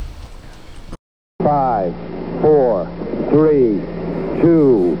5, 4, 3,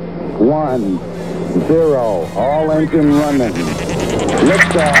 2, 1, 0. All engine running.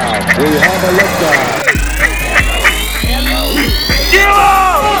 Liftoff. We have a liftoff.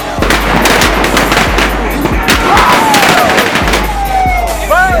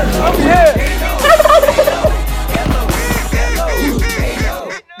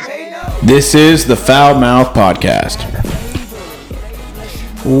 This is the Foul Mouth Podcast.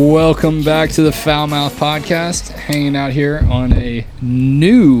 Welcome back to the Foul Mouth Podcast. Hanging out here on a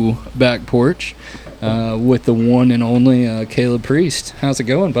new back porch with the one and only Caleb Priest. How's it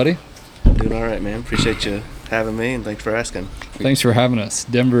going, buddy? Doing all right, man. Appreciate you having me, and thanks for asking. Thanks for having us.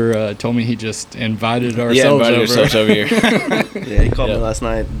 Denver told me he just invited ourselves over here. Yeah, he called me last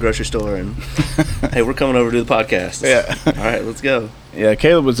night, grocery store, and hey, we're coming over to do the podcast. Yeah. All right, let's go. Yeah,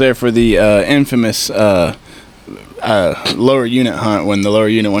 Caleb was there for the infamous lower unit hunt when the lower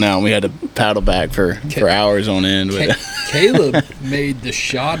unit went out, and we had to paddle back for hours on end. Caleb made the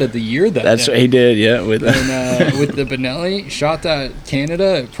shot of the year that That's day. what he did, yeah. With the Benelli, shot that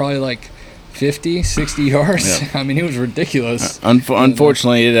Canada at probably like 50, 60 yards. Yeah. I mean, it was ridiculous.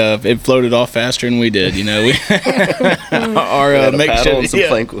 Unfortunately, it floated off faster than we did. You know, our makeshift.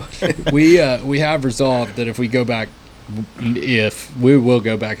 We have resolved that if we go back, we will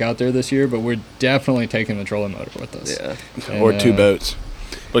go back out there this year, but we're definitely taking the trolling motor with us. Yeah, and, or two boats.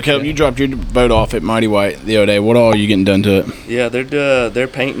 But Caleb, you dropped your boat off at Mighty White the other day. What all are you getting done to it? Yeah, they're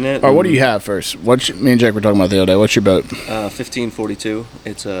painting it. Or what do you have first? Me and Jack were talking about the other day. What's your boat? 1542.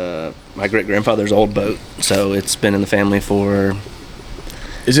 It's my great grandfather's old boat, so it's been in the family for.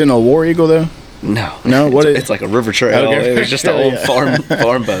 Is it a War Eagle though? No. What is? It's like a river trail. Okay. It was just an old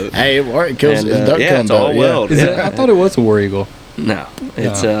farm boat. Hey, it kills his duck. Yeah, it's all weld. I thought it was a War Eagle. No,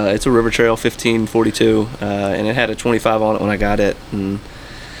 it's a river trail 1542, and it had a 25 on it when I got it, and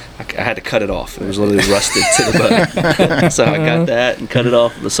I had to cut it off. It was literally rusted to the boat. So I got that and cut it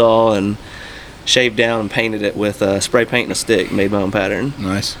off with the saw and shaved down and painted it with spray paint and a stick. Made my own pattern.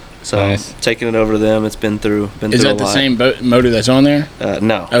 Nice. So taking it over to them, it's been through. Is that the same motor that's on there?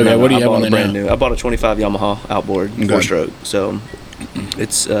 No. Okay. No, what do you have on there brand now? New. I bought a 25 Yamaha outboard, 4-stroke. So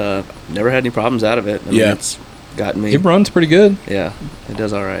it's never had any problems out of it. I mean, it's gotten me. It runs pretty good. Yeah, it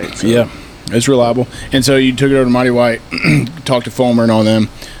does all right. So. Yeah, it's reliable. And so you took it over to Mighty White, talked to Fulmer and all them,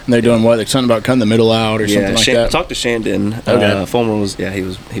 and they're doing what? Like something about cutting the middle out or something like that? Talked to Shandon. Okay. Fulmer was, he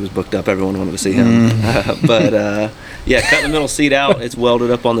was booked up. Everyone wanted to see him. But cutting the middle seat out. It's welded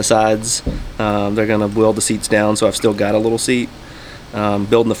up on the sides. They're going to weld the seats down, so I've still got a little seat.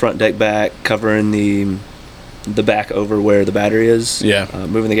 Building the front deck back, covering the back over where the battery is. Yeah.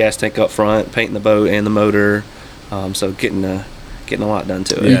 Moving the gas tank up front, painting the boat and the motor. So getting a lot done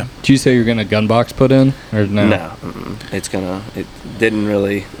to it. Yeah. Did you say you're gonna gun box put in or no? No, it didn't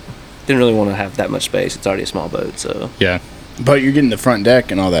really want to have that much space. It's already a small boat, so yeah. But you're getting the front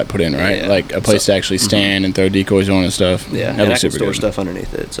deck and all that put in, right? Yeah. Like a place to actually stand and throw decoys on and stuff. Yeah, and I can store stuff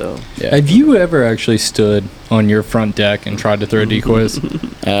underneath it. So yeah. Have you ever actually stood on your front deck and tried to throw decoys?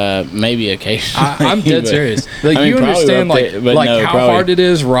 Maybe occasionally. I'm dead serious. Like you understand, how hard it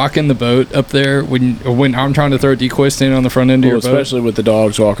is rocking the boat up there when I'm trying to throw decoys standing on the front end of your boat. Especially with the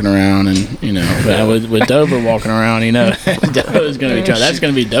dogs walking around and with Dover walking around, Dover's gonna be that's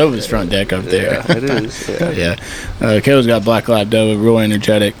gonna be Dover's front deck up there. Yeah, it is. Yeah. Caleb's got Black Lab Dover, real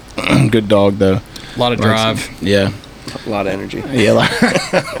energetic, good dog though. A lot of drive. Yeah. A lot of energy. Yeah, a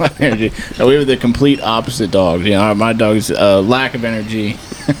lot of energy. We were the complete opposite dogs. My dog's lack of energy,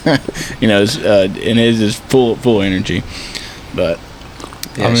 and his is full energy. But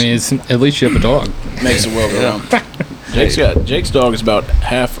I mean, at least you have a dog. Makes the world go round. Jake's dog is about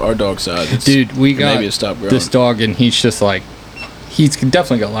half our dog size. Dude, we got this dog, and he's just like, he's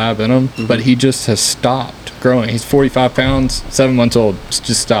definitely got lab in him, but he just has stopped growing. He's 45 pounds, 7 months old.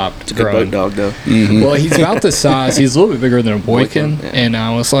 Just stopped it's a growing. Good boat dog, though. Mm-hmm. Well, he's about the size. He's a little bit bigger than a boykin, and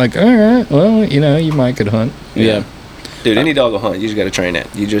I was like, all right, well, you might could hunt. Yeah. Dude, any dog will hunt. You just got to train it.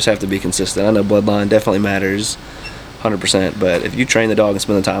 You just have to be consistent. I know bloodline definitely matters, 100%, but if you train the dog and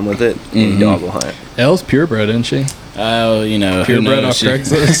spend the time with it, any dog will hunt. Elle's purebred, isn't she? Oh, purebred off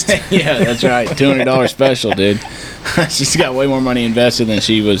Craigslist. Yeah, that's right. $200 special, dude. She's got way more money invested than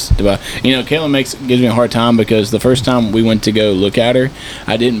she was to buy. Caitlin gives me a hard time because the first time we went to go look at her,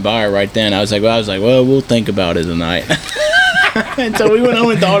 I didn't buy her right then. I was like, well, we'll think about it tonight. And so we went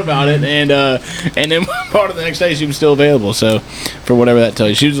home and thought about it, and then part of the next day she was still available. So for whatever that tells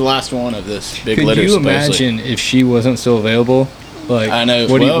you, she was the last one of this big litter. Could you imagine if she wasn't still available? Like, I know.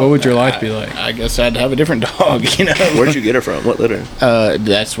 What would your life be like? I guess I'd have a different dog. Where'd you get her from? What litter?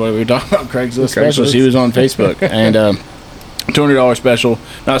 That's what we were talking about. Craigslist special. She was on Facebook, and $200 special.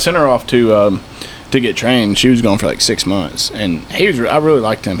 Now I sent her off to to get trained. She was going for like 6 months, and I really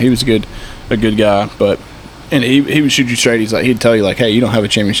liked him. He was a good guy, but. And he would shoot you straight. He'd tell you like, hey, you don't have a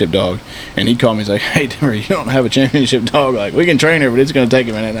championship dog. And he'd call me. He's like, hey, Denver, you don't have a championship dog. Like, we can train her, but it's going to take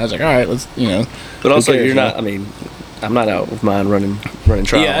a minute. And I was like, all right, let's, But also, you're not. I mean, I'm not out with mine running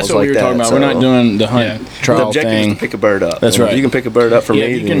trials. Yeah, that's what like we were talking about. So we're not doing the hunt trial the objective thing. is to pick a bird up. That's and right. If you can pick a bird up for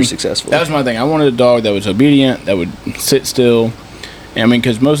me, then you're successful. That was my thing. I wanted a dog that was obedient, that would sit still. I mean,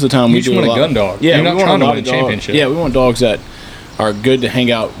 because most of the time you just want a gun dog. Yeah, you're not trying to win a championship. Yeah, we want dogs that are good to hang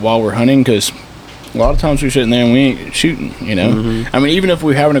out while we're hunting, because a lot of times we're sitting there and we ain't shooting, I mean, even if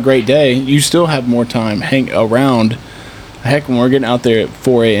we're having a great day, you still have more time hang around. Heck, when we're getting out there at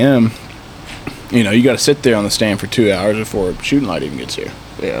 4 a.m., you got to sit there on the stand for 2 hours before shooting light even gets here.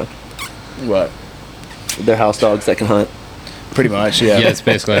 Yeah. What? They're house dogs that can hunt. Pretty much, yeah. Yeah, it's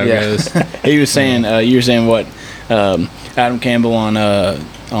basically how it goes. He was saying, you were saying what Adam Campbell on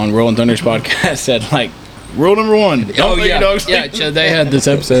Rolling Thunder's podcast said, like, rule number 1. Don't let your dog sleep. Yeah, they had this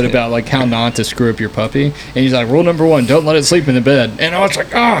episode about like how not to screw up your puppy, and he's like, rule number 1, don't let it sleep in the bed. And I was like,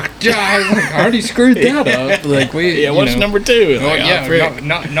 oh God, I already screwed that up. Like what's number 2? Like,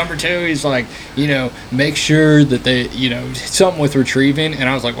 number 2, he's like, make sure that they, something with retrieving. And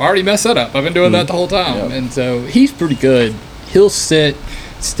I was like, well, I already messed that up. I've been doing that the whole time. Yep. And so he's pretty good. He'll sit,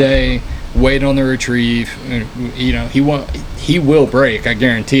 stay, wait on the retrieve. He will break. I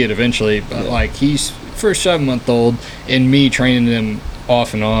guarantee it eventually. But like he's for a 7-month-old, and me training him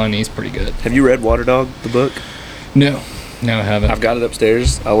off and on, he's pretty good. Have you read Water Dog, the book? No, I haven't. I've got it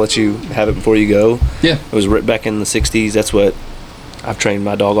upstairs. I'll let you have it before you go. Yeah. It was written back in the 60s. That's what I've trained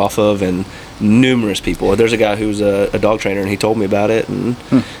my dog off of, and numerous people. There's a guy who's a dog trainer, and he told me about it, and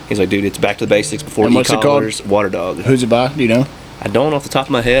he's like, dude, it's back to the basics before e-collars. Water Dog. Who's it by? Do you know? I don't off the top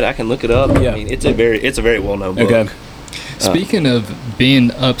of my head. I can look it up. Yeah. I mean, it's a very well-known book. Okay. Speaking of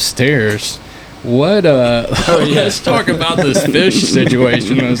being upstairs, let's talk about this fish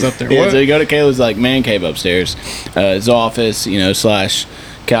situation that was up there. Yeah, so you go to Caleb's like man cave upstairs, his office, slash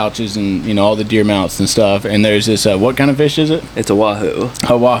couches and all the deer mounts and stuff. And there's this what kind of fish is it? It's a wahoo.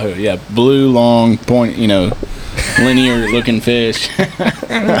 A wahoo, yeah, blue, long, point, linear looking fish.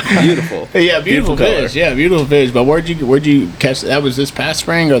 Beautiful. Yeah, beautiful fish. Yeah, beautiful fish. But where'd you catch that? Was this past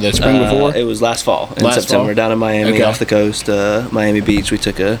spring or the spring before? It was last fall in September down in Miami off the coast, Miami Beach. We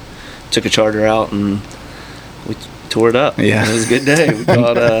took a charter out and we tore it up. Yeah, it was a good day.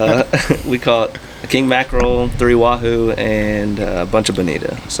 We caught a king mackerel, 3 wahoo, and a bunch of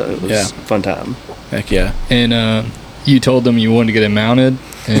bonita. So it was a fun time. Heck yeah. And you told them you wanted to get it mounted,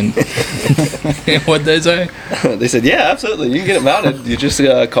 and what'd they say? They said, yeah, absolutely, you can get it mounted. You just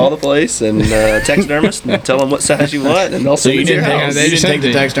call the place and taxidermist and tell them what size you want, and they'll send it to your house. They didn't take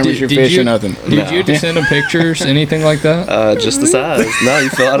the taxidermist your fish or nothing. Did you just send them pictures, anything like that? Just the size. No, you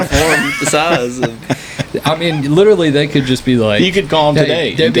fill out a form, the size. I mean, literally, they could just be like... You could call them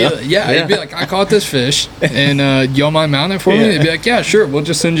today. They'd be like, I caught this fish, and y'all mind mounting it for me? They'd be like, yeah, sure, we'll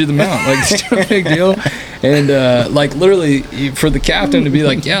just send you the mount. Like, it's no big deal. And, literally, for the captain to be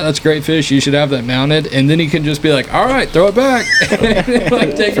like, yeah, that's a great fish, you should have that mounted, and then he can just be like, all right, throw it back. Take a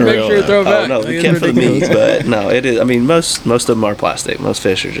picture and throw it back. Oh, no, we can't for the meat, but no, it is. I mean, most of them are plastic. Most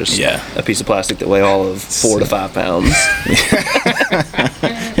fish are just a piece of plastic that weigh all of 4 to 5 pounds.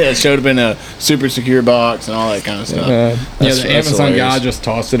 It should have been a super secure box and all that kind of stuff. The Amazon guy just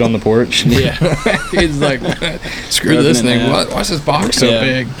tossed it on the porch. Yeah. He's like, screw this thing. Why's this box so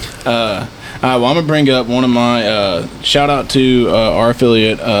big? All right, well, I'm going to bring up one of my, shout out to our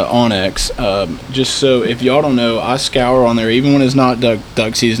affiliate, OnX. Just so, if y'all don't know, I scour on there, even when it's not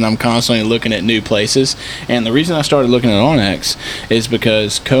duck season, I'm constantly looking at new places. And the reason I started looking at OnX is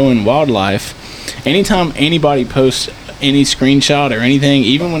because Cohen Wildlife, anytime anybody posts any screenshot or anything,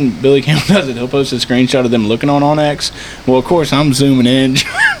 even when Billy Campbell does it, he'll post a screenshot of them looking on OnX. Well, of course, I'm zooming in,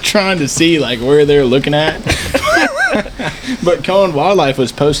 trying to see, like, where they're looking at. But Cohen Wildlife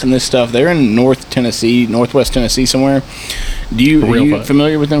was posting this stuff. They're in northwest Tennessee somewhere. Are you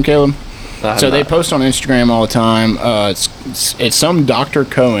familiar with them, Caleb? So they post on Instagram all the time. It's some Dr.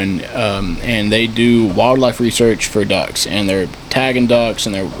 Cohen, and they do wildlife research for ducks, and they're tagging ducks,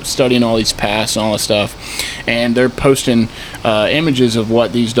 and they're studying all these paths and all this stuff, and they're posting images of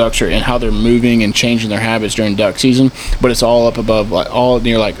what these ducks are and how they're moving and changing their habits during duck season. But it's all up above, like all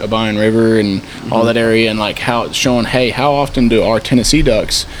near like Obion River and all that area, and like how it's showing, hey, how often do our Tennessee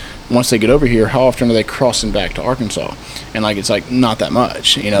ducks, once they get over here, how often are they crossing back to Arkansas? And like, it's like not that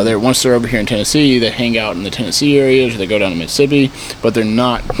much. Once they're over here in Tennessee, they hang out in the Tennessee areas, or they go down to Mississippi, but they're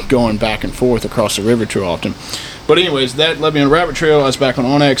not going back and forth across the river too often. But anyways, that led me on a rabbit trail. I was back on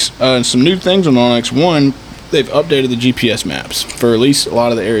OnX. Some new things on OnX. One, they've updated the GPS maps for at least a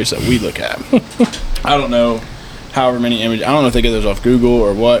lot of the areas that we look at. I don't know however many images. I don't know if they get those off Google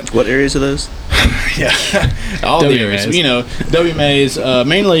or what. What areas are those? Yeah, all the areas. Maze. You know, W Maze,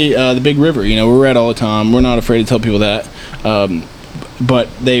 mainly the big river. You know, we're at all the time. We're not afraid to tell people that. But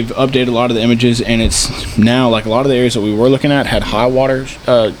they've updated a lot of the images, and it's now like a lot of the areas that we were looking at had high water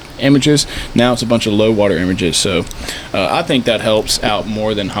images. Now it's a bunch of low water images. So I think that helps out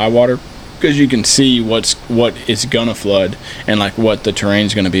more than high water, because you can see what is gonna flood and like what the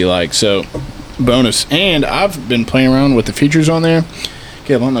terrain's gonna be like. So bonus. And I've been playing around with the features on there.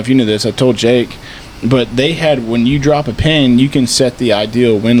 Caleb, I don't know if you knew this. I told Jake. But they had, when you drop a pin, you can set the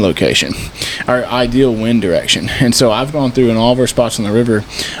ideal wind location or ideal wind direction. And so I've gone through in all of our spots on the river,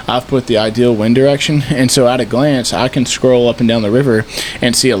 I've put the ideal wind direction. And so at a glance, I can scroll up and down the river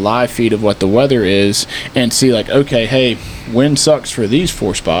and see a live feed of what the weather is and see like, okay, hey, wind sucks for these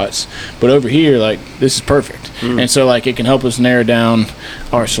 4 spots, but over here, like, this is perfect. And so like it can help us narrow down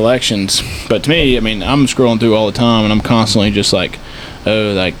our selections. But to me, I mean, I'm scrolling through all the time and I'm constantly just like,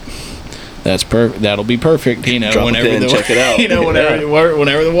 oh, like, that's perfect. That'll be perfect. You know, Drop whenever a pin, check it out. You know,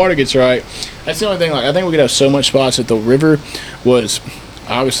 whenever the water gets right. That's the only thing. Like, I think we could have so much spots that the river was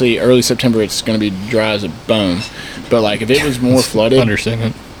obviously early September. It's going to be dry as a bone. But like, if it was more flooded,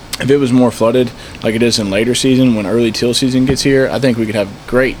 Understatement. if it was more flooded, like it is in later season when early teal season gets here, I think we could have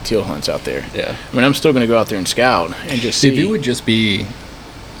great teal hunts out there. Yeah. I mean, I'm still going to go out there and scout and just see. If it would just be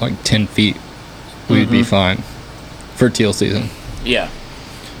like 10 feet, we'd be fine for teal season. Yeah.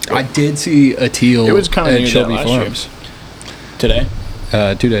 I did see a teal It was kind of at near that Shelby last Farms Today.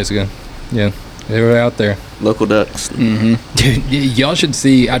 2 days ago. Yeah, they were out there. Local ducks. Dude, y'all should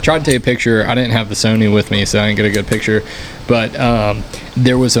see. I tried to take a picture. I didn't have the Sony with me, so I didn't get a good picture. But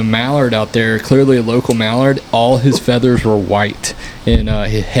there was a mallard out there, clearly a local mallard. All his feathers were white, and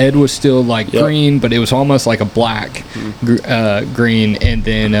his head was still like green, but it was almost like a black green. And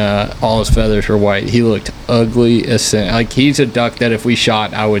then all his feathers were white. He looked ugly as sin. Like, he's a duck that if we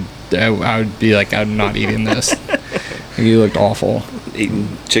shot, I would be like, I'm not eating this. He looked awful.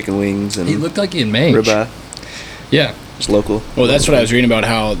 Eating chicken wings and He looked like he had mange. ribeye. Yeah. It's local. Well, that's what I was reading about,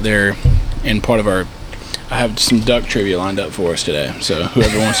 how they're in part of our. I have some duck trivia lined up for us today. So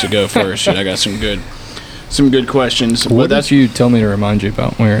whoever wants to go first, I got some good questions. What did you tell me to remind you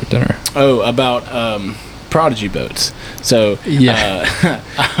about when we were at dinner? Oh, about Prodigy boats. So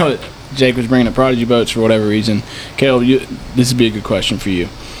Jake was bringing up Prodigy boats for whatever reason. Caleb, this would be a good question for you.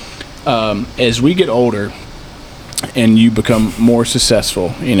 As we get older and you become more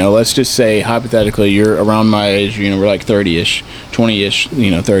successful, you know, let's just say hypothetically you're around my age, you know, we're like 30-ish, 20-ish, you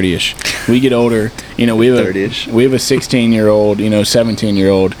know, 30-ish. We get older, you know, we have 30-ish. a 16-year-old, you know,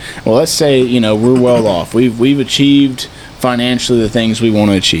 17-year-old. Well, let's say, you know, we're well off. We've achieved financially the things we want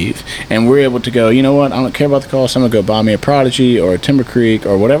to achieve, and we're able to go, you know what, I don't care about the cost, I'm gonna go buy me a Prodigy or a Timber Creek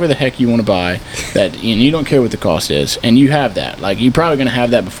or whatever the heck you want to buy, that, and you don't care what the cost is, and you have that. Like, you're probably gonna have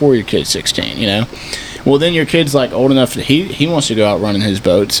that before your kid's 16, you know. Well, then your kid's like old enough that he wants to go out running his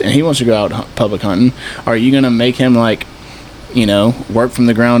boats and he wants to go out public hunting. Are you gonna make him, like, you know, work from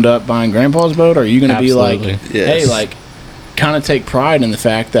the ground up buying grandpa's boat? Or are you gonna be like, hey, like, kind of take pride in the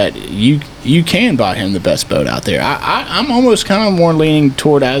fact that you can buy him the best boat out there? I'm almost kind of more leaning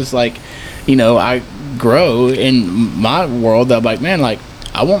toward, as like, you know, I grow in my world, that I'm like, man, like,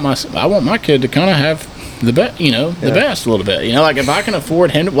 I want my kid to kind of have the best, you know, the best a little bit, you know, like, if I can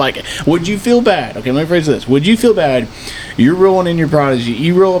afford him, like, would you feel bad? Okay, let me phrase this. Would you feel bad? You're rolling in your Prodigy,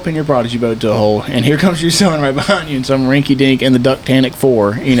 you roll up in your Prodigy boat to a hole, and here comes your son right behind you in some rinky dink in the Duck Tannic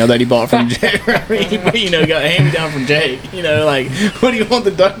 4, you know, that he bought from Jake, you know, got handed down from Jake, you know, like, what do you want the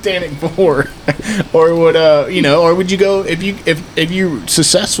Duck Tannic for? Or would you know, or would you go, if you're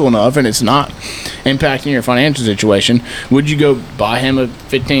successful enough and it's not impacting your financial situation, would you go buy him a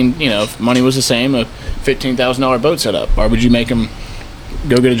 15, you know, if money was the same, a $15,000 boat setup, or would you make him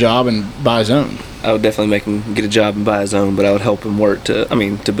go get a job and buy his own? I would definitely make him get a job and buy his own, but I would help him work to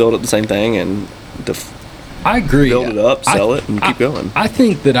build up the same thing and I agree. build it up, sell it, and keep going. I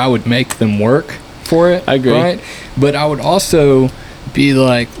think that I would make them work for it. I agree. Right? But I would also be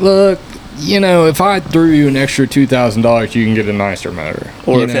like, look, you know, if I threw you an extra $2,000, you can get a nicer motor.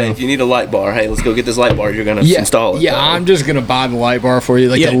 Or if you need a light bar, hey, let's go get this light bar. You're gonna install it. Yeah, I'm just gonna buy the light bar for you.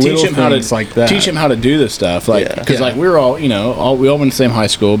 Like, the little things like that. Teach him how to do this stuff. Like, because like, we're all, you know, we all went to the same high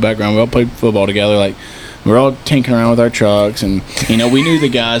school background. We all played football together. Like, we're all tinkering around with our trucks, and, you know, we knew the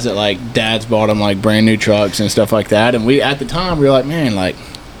guys that, like, dads bought them, like, brand new trucks and stuff like that. And we, at the time, we were like, man, like,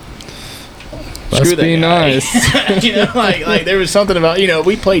 Screw that be guy. nice. You know, like there was something about,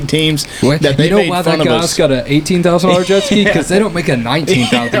 we played teams Wait, that they you know made why fun that of guy's us. got an $18,000 jet ski? Because they don't make a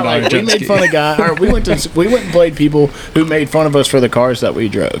 $19,000 Like, jet we made ski. fun of guys. Or we went and played people who made fun of us for the cars that we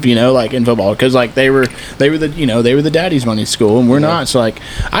drove. Like in football, because like they were the daddy's money school, and we're not. So like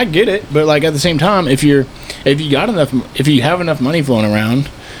I get it, but like at the same time, if you have enough money flowing around,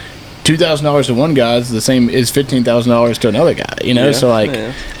 $2,000 to one guy is the same as $15,000 to another guy. So like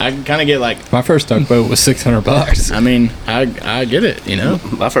I kind of get like My first duck boat was $600. I mean I get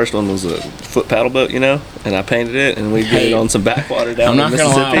it. My first one was a foot paddle boat, and I painted it, and we did it on some backwater down I'm in not gonna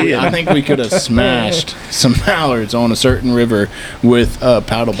Mississippi. lie. I think we could have smashed some mallards on a certain river with a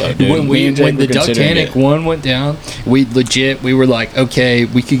paddle boat. Dude. When the considering Ducktanic it. one went down, we were like, okay,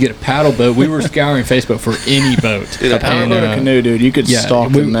 we could get a paddle boat. We were scouring Facebook for any boat. Dude, A paddle And, boat or canoe, dude. You could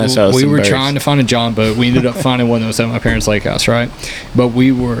stalk the mess out of we some were birds. trying to find a John boat. We ended up finding one that was at my parents' lake house, right? But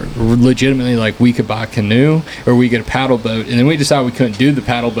we were legitimately like, we could buy a canoe or we get a paddle boat, and then we decided we couldn't do the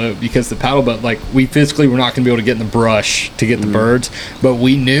paddle boat because the paddle boat, like, we physically were not going to be able to get in the brush to get the birds. But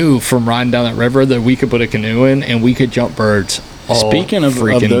we knew from riding down that river that we could put a canoe in and we could jump birds. Speaking of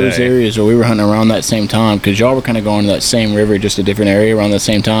those day. areas where we were hunting around that same time, because y'all were kind of going to that same river, just a different area around the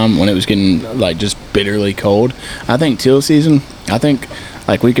same time when it was getting like just bitterly cold. I think teal season,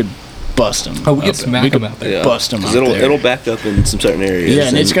 like we could bust them. Oh, we could smack them out there. Yeah. Bust them out it'll, there. It'll back up in some certain areas. Yeah,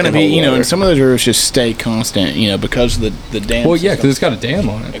 and it's going to be, hold water. and some of those rivers just stay constant, because of the dams. Well, and yeah, stuff. because it's got a dam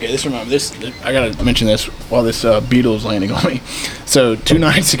on it. Okay, I gotta mention this while this beetle is landing on me. So 2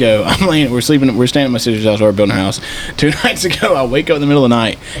 nights ago, we're staying at my sister's house, or building a house. 2 nights ago, I wake up in the middle of the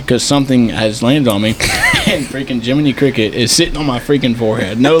night because something has landed on me, and freaking Jiminy Cricket is sitting on my freaking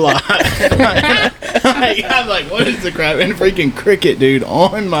forehead. No lie. I'm like, what is the crap? And freaking cricket, dude,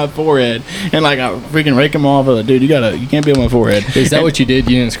 on my forehead, and like I freaking rake him off. I was like, dude, you can't be on my forehead. Is that what you did?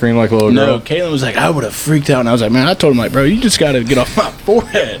 You didn't scream like a little No, girl? Caitlin was like, I would have freaked out, and I was like, man, I told him, like, bro, you just got to get off my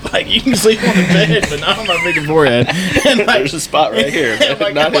forehead. Like, you can sleep on the bed, but not on my freaking forehead. And like, There's a spot right here.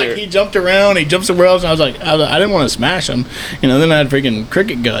 like, not like here. he jumped around, he jumped somewhere else, and I didn't want to smash him. Then I had freaking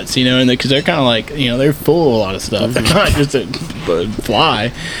cricket guts, and because they're kind of like, they're full of a lot of stuff. They're not just a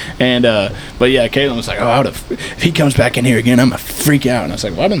fly. And but yeah, Caitlin was like, oh, if he comes back in here again, I'm gonna freak out. And I was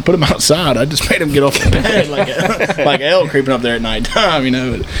like, well, I didn't put him outside. I just made him get off the bed like Elle creeping up there at nighttime.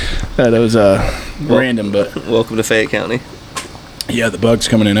 That was random, but Welcome to Fayette County. yeah, the bugs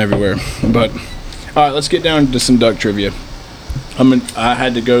coming in everywhere. But all right, let's get down to some duck trivia. I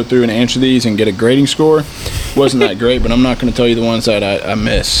had to go through and answer these and get a grading score. Wasn't that great, but I'm not going to tell you the ones that I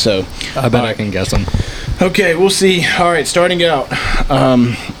missed. So I bet I can guess them. okay, we'll see. All right, starting out,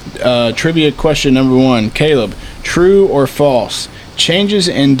 trivia question number 1. Caleb, true or false? Changes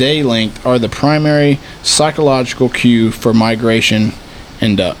in day length are the primary psychological cue for migration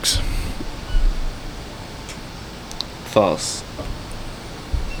in ducks. False.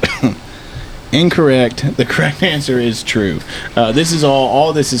 Incorrect. The correct answer is true. This is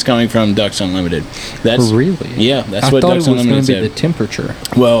all this is coming from Ducks Unlimited. That's Really? Yeah, that's I what thought Ducks it was going Unlimited to be said. the temperature.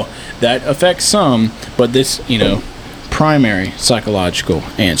 Well, that affects some, but this, primary psychological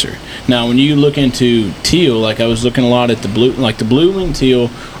answer. Now, when you look into teal, like I was looking a lot at the blue-winged teal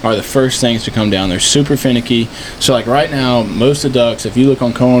are the first things to come down. They're super finicky. So, like right now, most of the ducks, if you look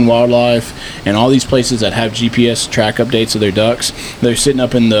on Cohen Wildlife and all these places that have GPS track updates of their ducks, they're sitting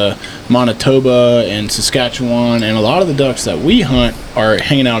up in the Manitoba and Saskatchewan, and a lot of the ducks that we hunt are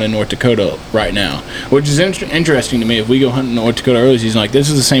hanging out in North Dakota right now, which is interesting to me. If we go hunting in North Dakota early season, like this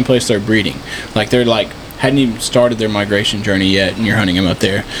is the same place they're breeding. Like they're like hadn't even started their migration journey yet, and you're hunting them up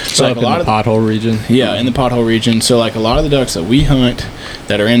there. So like up in the pothole region. Yeah, in the pothole region. So like a lot of the ducks that we hunt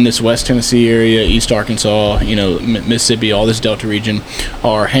that are in this West Tennessee area, East Arkansas, Mississippi, all this Delta region,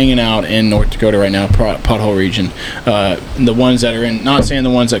 are hanging out in North Dakota right now, pothole region. The ones that are in, not saying the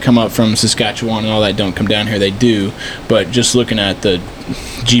ones that come up from Saskatchewan and all that don't come down here, they do, but just looking at the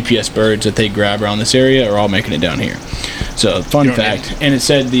GPS birds that they grab around this area are all making it down here. So fun fact. And it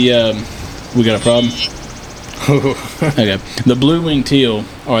said we got a problem? Okay. The blue-winged teal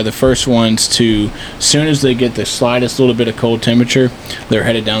are the first ones to, as soon as they get the slightest little bit of cold temperature, they're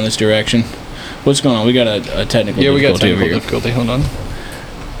headed down this direction. What's going on? We got a technical Yeah, we got difficulty over technical here. difficulty. Hold on.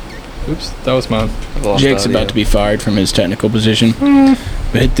 Oops, that was mine. Jake's about to be fired from his technical position.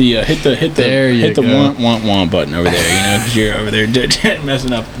 But hit the There you go. want button over there, because you're over there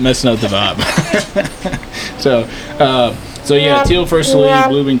messing up the vibe. So yeah, teal first to leave,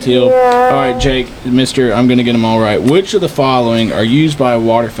 blue-winged teal. All right, Jake, Mister, I'm gonna get them all right. Which of the following are used by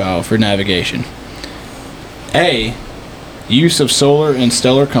waterfowl for navigation? A, use of solar and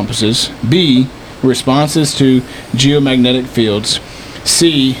stellar compasses. B, responses to geomagnetic fields.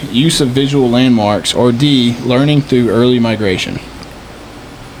 C, use of visual landmarks, or D, learning through early migration?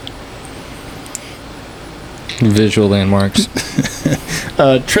 Visual landmarks.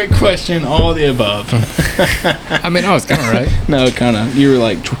 Trick question, all the above. I mean, I was kind of right. No, kind of. You were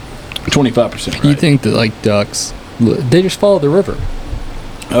like 25% right. You think that, like, ducks, they just follow the river.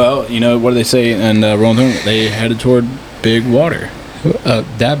 Well, you know, what do they say in Rolling Thunder? They headed toward big water.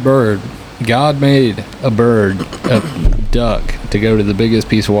 That bird, God made a duck, to go to the biggest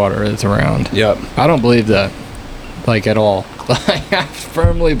piece of water that's around. Yep. I don't believe that, like, at all. Like, I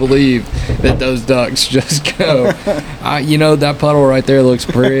firmly believe that those ducks just go. You know, that puddle right there looks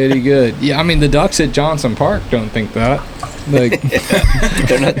pretty good. Yeah, I mean, the ducks at Johnson Park don't think that. Like,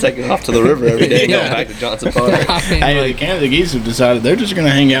 they're not taking off to the river every day and going back to Johnson Park. I mean, Hey, like, the Canada geese have decided they're just going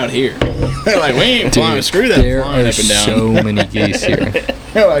to hang out here. They're like, we ain't flying. Screw that there flying are up and down. so many geese here.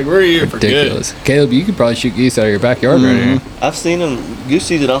 They're like, we're here for Ridiculous. Caleb, you could probably shoot geese out of your backyard right here. I've seen them goose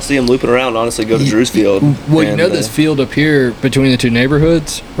season. I'll see them looping around. Honestly, go to Drew's field. Well, you know, this field up here between the two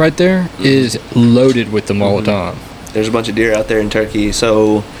neighborhoods right there is loaded with them all the time. There's a bunch of deer out there in Turkey.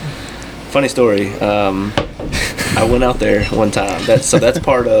 So, funny story. I went out there one time. That's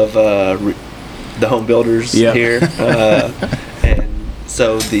part of the home builders here. And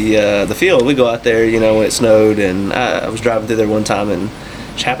so the field, we go out there, you know, when it snowed, and I was driving through there one time and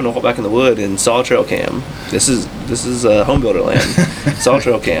just happened to walk back in the wood and saw a trail cam. This is home builder land. Saw a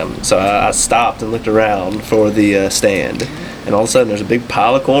trail cam. So I stopped and looked around for the stand. And all of a sudden, there's a big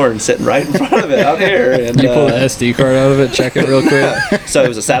pile of corn sitting right in front of it out here. And You pull the SD card out of it, check it real quick. so it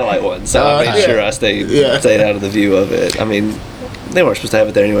was a satellite one. So I made sure I stayed out of the view of it. I mean, they weren't supposed to have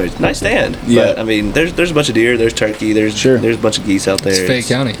it there anyway. Nice stand. Yeah. But I mean, there's a bunch of deer. There's turkey. There's a bunch of geese out there. It's Fayette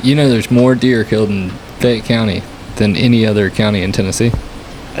County. You know, there's more deer killed in Fayette County than any other county in Tennessee.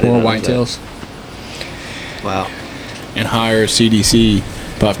 More whitetails. Wow. And higher CDC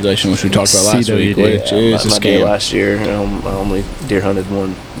population, which we talked about last week, which is a my deer scam. last year, I only deer hunted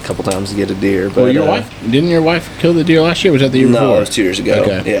a couple times to get a deer. But Well, your wife, didn't your wife kill the deer last year? Was that the year before? No, it was 2 years ago.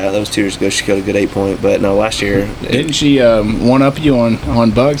 Okay. Yeah, that was 2 years ago. She killed a good 8-point, but no, last year. Didn't she one up you on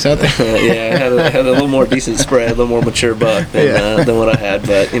bugs out there? Yeah, I had a little more decent spread, a little more mature buck than what I had.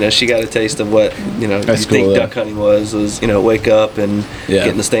 But you know, she got a taste of what That's you think cool, duck hunting was wake up and get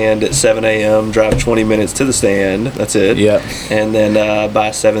in the stand at 7 a.m., drive 20 minutes to the stand. That's it. Yep. And then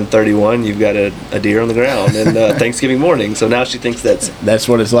by 7:31, you've got a deer on the ground, and Thanksgiving morning. So now she thinks that's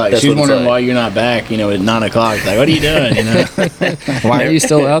what it's like. That's She's what it's wondering like. why you're not back, at 9 o'clock. Like, what are you doing? Why are you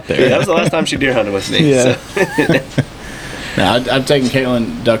still out there? Yeah, that was the last time she deer hunted with me. Yeah. So. Now, I've taken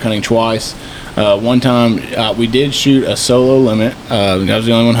Caitlin duck hunting twice. One time we did shoot a solo limit. I was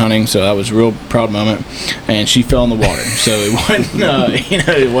the only one hunting, so that was a real proud moment. And she fell in the water, so it wasn't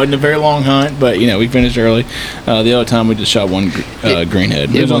it wasn't a very long hunt, but we finished early. The other time we just shot one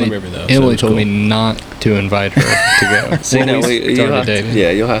greenhead. It was on the river though. Emily told me not to invite her to go. See, now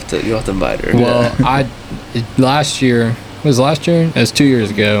you'll have to invite her. Well, last year. It was 2 years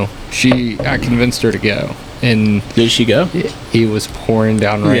ago. I convinced her to go. And did she go? It was pouring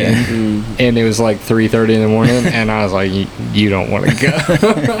down rain, and it was like 3:30 in the morning, and I was like, "You don't want to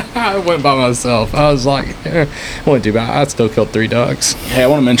go." I went by myself. I was like, "I wouldn't do bad. I still killed 3 ducks." Hey, I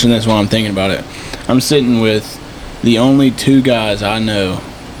want to mention this while I'm thinking about it. I'm sitting with the only 2 guys I know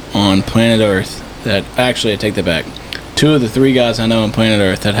on planet Earth that actually I take that back. 2 of the 3 guys I know on planet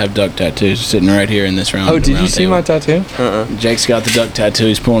Earth that have duck tattoos are sitting right here in this round. Oh, did you see my tattoo? Jake's got the duck tattoo.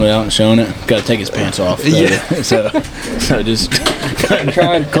 He's pulling it out and showing it. Got to take his pants off. So just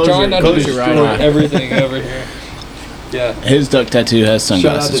trying not to destroy everything over here. Yeah. His duck tattoo has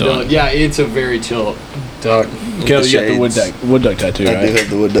sunglasses on. Yeah, it's a very chill duck. Kelly, you got the wood duck tattoo, right? I do have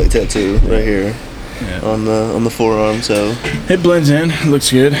the wood duck tattoo right here. Yeah. On the forearm, so it blends in.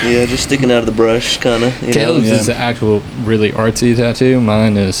 Looks good. Yeah, just sticking out of the brush, kind of. Caleb's is the actual really artsy tattoo.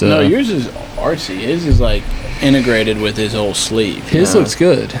 Mine is. No, yours is artsy. His is like integrated with his whole sleeve. His looks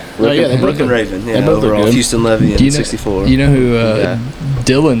good. Brooklyn Raven. Yeah, overall Houston Levy in '64. You know who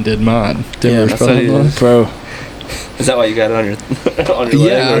Dylan did mine? Pro. Is that why you got it on your leg?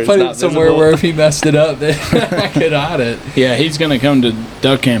 Yeah, I put it somewhere where if he messed it up, then I could hide it. Yeah, he's going to come to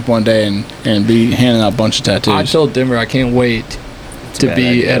duck camp one day and be handing out a bunch of tattoos. I told Denver I can't wait to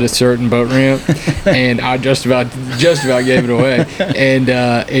be at a certain boat ramp, and I just about gave it away,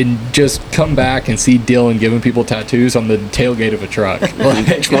 and just come back and see Dylan giving people tattoos on the tailgate of a truck. Like,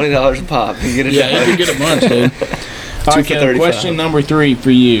 $20 a pop. You get it. Yeah, you can get a bunch, dude. All right, Caleb, question number 3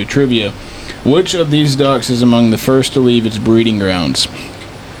 for you, trivia. Which of these ducks is among the first to leave its breeding grounds?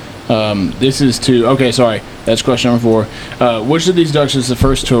 This is to sorry. That's question number 4. Which of these ducks is the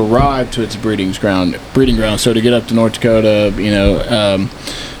first to arrive to its breeding ground? So to get up to North Dakota,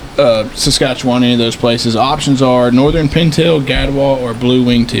 Saskatchewan, any of those places. Options are northern pintail, gadwall, or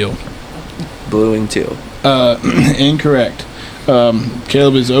blue-winged teal. Blue-winged teal. Incorrect.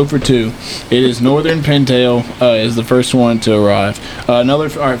 Caleb is 0 for 2. It is northern pintail is the first one to arrive. All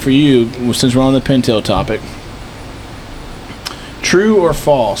right, for you, since we're on the pintail topic. True or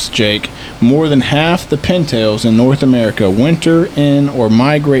false, Jake? More than half the pintails in North America winter in or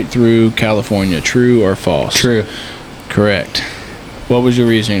migrate through California. True or false? True. Correct. What was your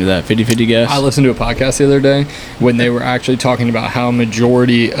reasoning to that? 50-50 guess? I listened to a podcast the other day when they were actually talking about how a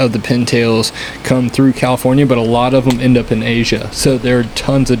majority of the pintails come through California, but a lot of them end up in Asia. So there are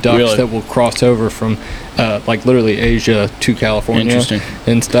tons of ducks that will cross over from literally Asia to California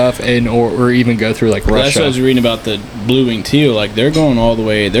and stuff, and or even go through like Russia. That's what I was reading about the blue-winged teal. Like they're going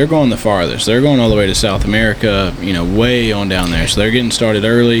the farthest. They're going all the way to South America, way on down there. So they're getting started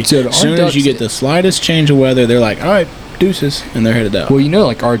early. So as soon as you get the slightest change of weather, they're like, all right, deuces, and they're headed out. Well,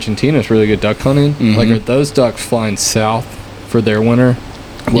 like Argentina's really good duck hunting. Mm-hmm. Like, are those ducks flying south for their winter?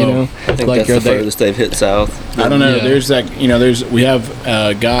 I think that's the furthest they've hit south. I don't know. Yeah. We have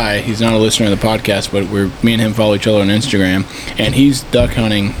a guy. He's not a listener of the podcast, but me and him follow each other on Instagram, and he's duck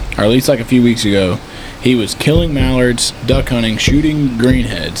hunting, or at least like a few weeks ago, he was killing mallards, duck hunting, shooting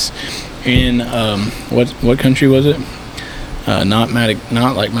greenheads in what country was it? Not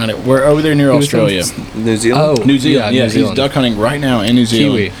Matic. We're over there near Australia. New Zealand? Oh, New Zealand. Yeah, New Zealand. He's duck hunting right now in New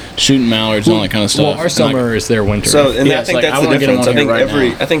Zealand. Kiwi. Shooting mallards and all that kind of stuff. Well, our summer is their winter. So, I think that's the difference.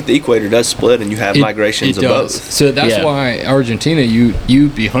 I think the equator does split, and you have migrations of both. So that's why Argentina,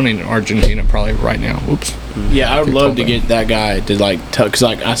 you'd be hunting in Argentina probably right now. Whoops. Yeah, I would love to get that guy to because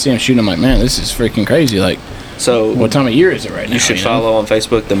I see him shooting. I'm like, man, this is freaking crazy. Like, so what time of year is it right now? You should follow on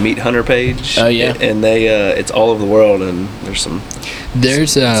Facebook the Meat Hunter page. Oh yeah, and they it's all over the world, and there's some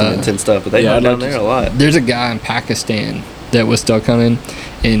intense stuff, but they hunt down there a lot. There's a guy in Pakistan that was duck hunting,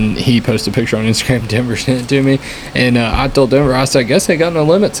 and he posted a picture on Instagram. Denver sent it to me, and I told Denver, I said, I guess they got no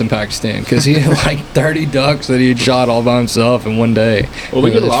limits in Pakistan, because he had like 30 ducks that he had shot all by himself in one day. Well,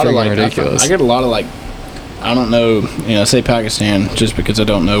 we get a lot of ridiculous. I get a lot of I don't know, I say Pakistan just because I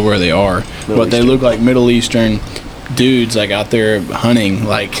don't know where they are, but they look like Middle Eastern dudes out there hunting,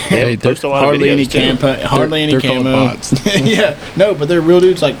 hardly any camo. Yeah, no, but they're real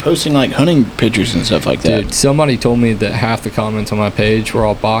dudes posting hunting pictures and stuff like that. Dude, somebody told me that half the comments on my page were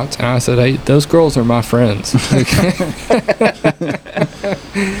all bots, and I said, hey, those girls are my friends.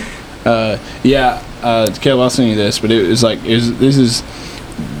 Caleb, I'll send you this, but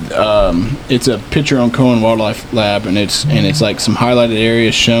it's a picture on Cohen Wildlife Lab, and it's some highlighted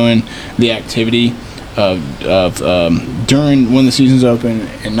areas showing the activity of during when the season's open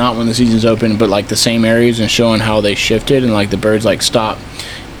and not when the season's open, but the same areas, and showing how they shifted, and the birds stop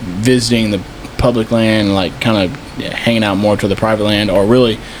visiting the public land and kind of hanging out more to the private land, or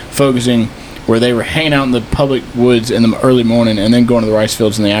really focusing where they were hanging out in the public woods in the early morning and then going to the rice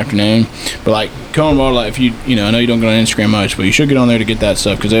fields in the afternoon. But Cohen Wildlife, I know you don't go on Instagram much, but you should get on there to get that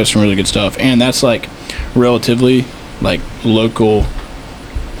stuff, because there's some really good stuff, and that's relatively local,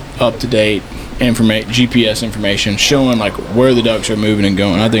 up to date GPS information showing where the ducks are moving and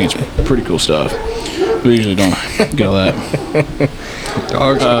going. I think it's pretty cool stuff. We usually don't get all that.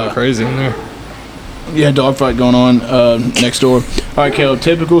 Dogs are going crazy in there. Yeah, dogfight going on next door. All right, Caleb,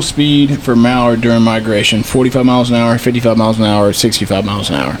 typical speed for mallard during migration: 45 miles an hour, 55 miles an hour, 65 miles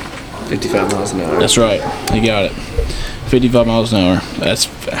an hour. 55 miles an hour. That's right. You got it. 55 miles an hour. That's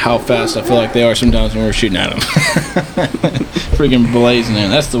how fast I feel like they are sometimes when we're shooting at them. Freaking blazing in.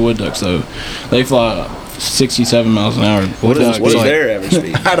 That's the wood ducks, though. They fly 67 miles an hour. What is their average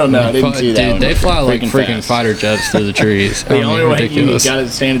speed? I don't know. I didn't see that. Dude, they fly like freaking fighter jets through the trees. The only way you got to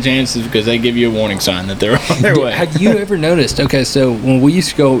stand a chance is because they give you a warning sign that they're on their way. Have you ever noticed? Okay, so when we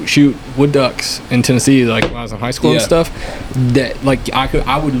used to go shoot wood ducks in Tennessee, when I was in high school and stuff, that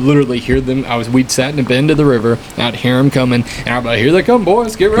I would literally hear them. We'd sat in the bend of the river, and I'd hear them coming, and I'd be like, here they come,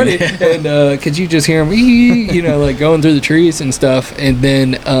 boys, get ready. And could you just hear them, going through the trees and stuff. And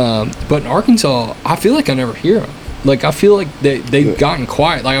then, but in Arkansas, I feel like I never hear them. I feel like they've gotten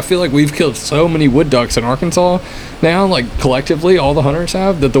quiet. I feel like we've killed so many wood ducks in Arkansas now, collectively, all the hunters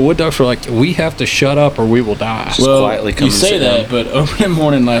have, that the wood ducks were we have to shut up or we will die. Just quietly come you say that, but opening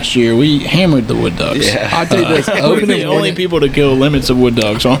morning last year, we hammered the wood ducks. Yeah. I tell you this, we're the only people to kill limits of wood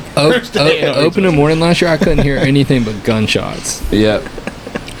ducks on first day. Opening morning last year, I couldn't hear anything but gunshots. Yep.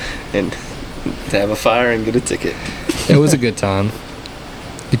 And to have a fire and get a ticket. It was a good time.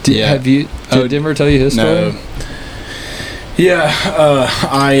 Did Denver tell you his story? Yeah,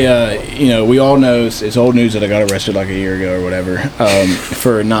 we all know it's old news that I got arrested like a year ago or whatever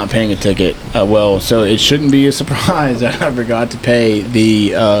for not paying a ticket. So it shouldn't be a surprise that I forgot to pay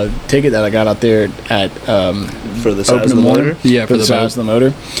the ticket that I got out there at for the size of the motor. Yeah, for the size of the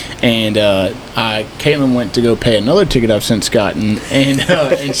motor. And Caitlin went to go pay another ticket I've since gotten,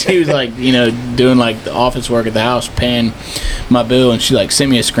 and she was like, doing like the office work at the house, paying my bill, and she like sent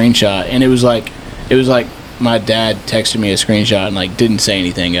me a screenshot, and it was like my dad texted me a screenshot and like didn't say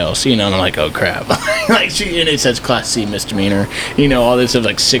anything else, and I'm like, oh crap. And it says Class C misdemeanor, all this stuff,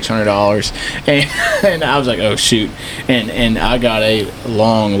 like $600, and I was like, oh shoot, and I got a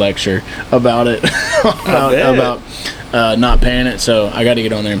long lecture about it, about not paying it, so I got to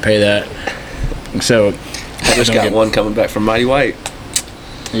get on there and pay that. So I just got one coming back from Mighty White.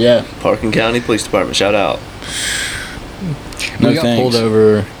 Yeah, Parkin County Police Department, shout out. We got pulled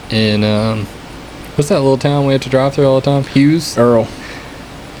over in what's that little town we had to drive through all the time? Hughes? Earl.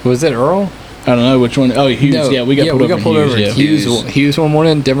 Was it Earl? I don't know which one. Oh, Hughes. No, yeah, we got pulled over in Hughes. Hughes one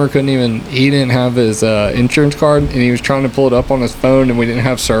morning. Denver he didn't have his insurance card, and he was trying to pull it up on his phone, and we didn't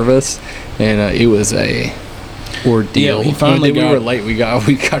have service, and it was a ordeal. Yeah, he finally we were late. We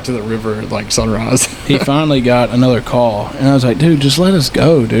got to the river at like sunrise. He finally got another call, and I was like, dude, just let us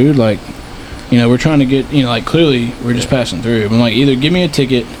go, dude. Like, we're trying to get, like, clearly we're just passing through. I'm like, either give me a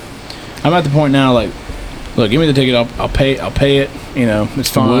ticket. I'm at the point now, like, look, give me the ticket. I'll pay it. It's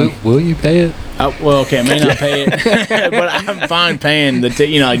fine. Will you pay it? Well, okay, I may not pay it, but I'm fine paying the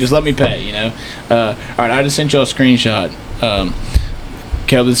ticket. Like, just let me pay. All right, I just sent y'all a screenshot.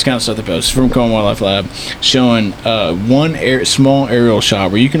 This kind of stuff they post from Cohen Wildlife Lab, showing one small aerial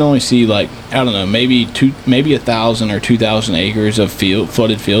shot where you can only see, like, I don't know, maybe 1,000 or 2,000 acres of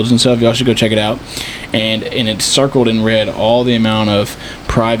flooded fields and stuff. Y'all should go check it out. And it's circled in red all the amount of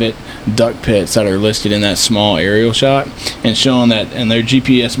private duck pits that are listed in that small aerial shot, and showing that, and their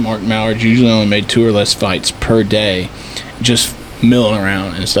GPS marked mallards usually only made 2 or less fights per day, just milling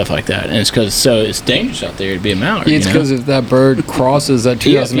around and stuff like that. And it's because it's dangerous out there to be a mallard. It's because if that bird crosses that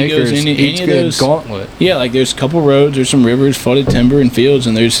 2,000 acres, it's a gauntlet. Yeah, like there's a couple roads, there's some rivers, flooded timber and fields,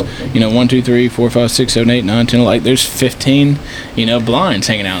 and there's 1, 2, 3, 4, 5, 6, 7, 8, 9, 10, like there's 15 blinds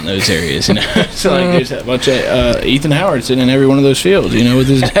hanging out in those areas. So like there's a bunch of Ethan Howard sitting in every one of those fields, with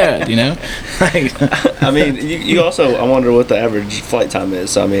his dad. I mean, you also, I wonder what the average flight time is.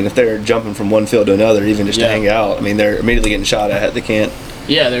 So I mean, if they're jumping from one field to another, even just to hang out, I mean, they're immediately getting shot at. They can't.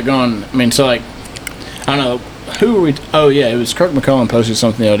 Yeah, they're going. I mean, so like, I don't know. Who were we? Oh, yeah, it was Kirk McCullen posted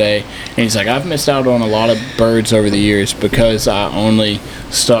something the other day, and he's like, I've missed out on a lot of birds over the years because I only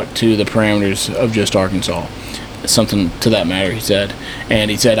stuck to the parameters of just Arkansas. Something to that matter, he said. And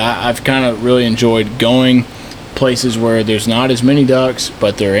he said, I've kind of really enjoyed going places where there's not as many ducks,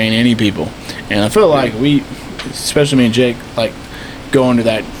 but there ain't any people. And I feel like we, especially me and Jake, like, go under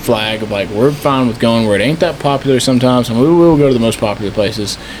that flag of like, we're fine with going where it ain't that popular sometimes, and we will go to the most popular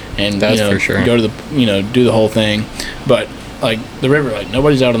places and for sure. Go to the do the whole thing. But like the river, like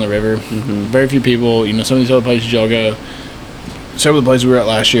nobody's out on the river. Mm-hmm. Very few people. Some of these other places y'all go, several of the places we were at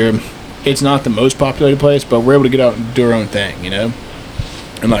last year, it's not the most populated place, but we're able to get out and do our own thing, and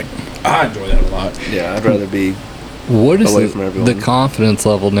like I enjoy that a lot. Yeah, I'd rather be what is away from everyone. The confidence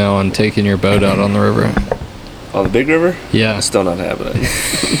level now on taking your boat out on the river? On the big river? Yeah. I'm still not happening.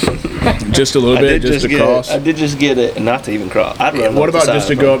 Just a little bit, just to cross? I did just get it, and not to even cross. I'd rather what about just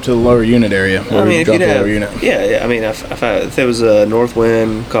to go up to the lower unit area? I mean, if you have, yeah. I mean, if there was a north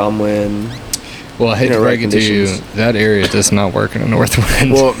wind, calm wind. Well, I hate to break it to you, that area does not work in a north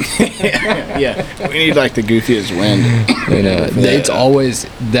wind. Well, yeah, we need like the goofiest wind. It's always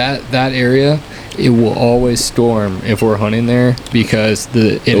that area. It will always storm if we're hunting there because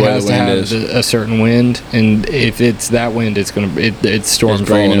it has to have a certain wind, and if it's that wind, it's storm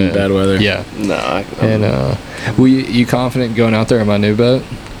raining and bad weather. Yeah. No. You confident going out there in my new boat?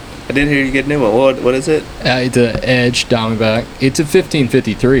 I did hear you get a new one. What is it? It's an Edge Diamondback. It's a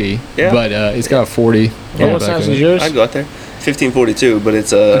 1553, but it's got a 40. What size is yours? I'd go out there. 1542, but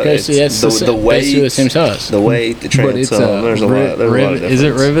it's okay. So that's the weight. The same size. The weight, the transom. There's a lot. Is it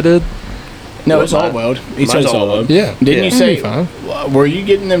riveted? No, it's all weld. He said it's all weld. Yeah. Didn't you say? Were you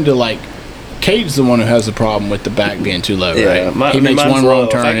getting them to like? Cade's the one who has the problem with the back being too low, right? He makes one wrong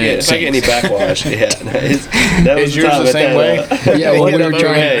turn and it sinks. If I get any backwash, that was is yours the same way? Yeah, what we were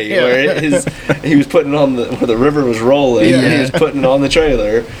trying. Where he was putting on where the river was rolling, and he was putting it on the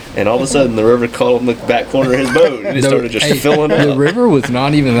trailer, and all of a sudden the river caught on the back corner of his boat, and it started just filling up. The river was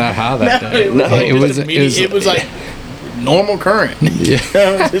not even that high that day. It was like normal current. Yeah.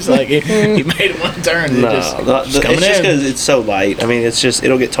 It's just like he made one turn. And it's just because it's so light. I mean,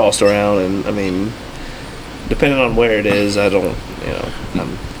 it'll get tossed around, and I mean, depending on where it is, I don't,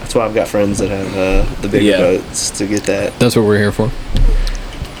 that's why I've got friends that have the bigger boats to get that. That's what we're here for.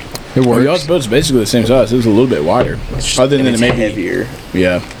 It works. Well, y'all's boat's basically the same size. It's a little bit wider. Other than it's it may be heavier.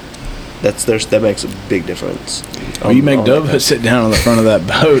 Yeah. That makes a big difference. Well, you make Dova sit down on the front of that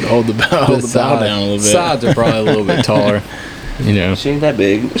boat, hold the bow down a little bit. Sides are probably a little bit taller. She ain't that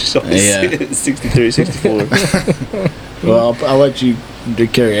big. She's only 63, 64. Well, I'll let you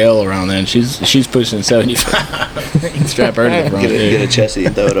carry Elle around then. She's pushing 75. You can strap her to the front. Get a chassis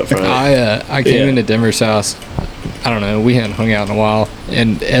and throw it up front. I came into Denver's house. I don't know. We hadn't hung out in a while,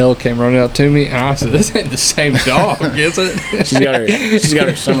 and Elle came running up to me, and I said, "This ain't the same dog, is it?" She's got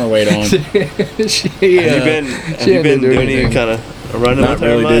her summer weight on. Have you been doing any kind of running? Not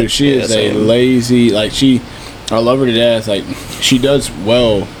really, dude. She is a lazy. I love her to death. Like, she does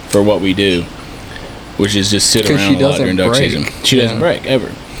well for what we do, which is just sit around a lot during duck season. She doesn't break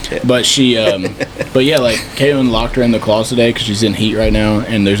ever. Yeah. But she, but yeah, like Caitlin locked her in the claws today because she's in heat right now,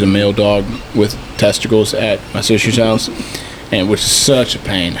 and there's a male dog with testicles at my sister's house, and which is such a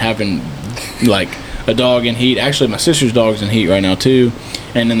pain having like a dog in heat. Actually, my sister's dog's in heat right now too,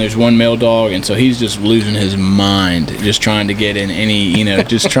 and then there's one male dog, and so he's just losing his mind, just trying to get in any,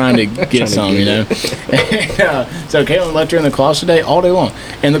 just trying to get some, And, so Caitlin left her in the closet today all day long,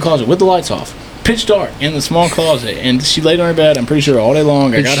 in the closet with the lights off. Pitch dark in the small closet, and she laid on her bed, I'm pretty sure, all day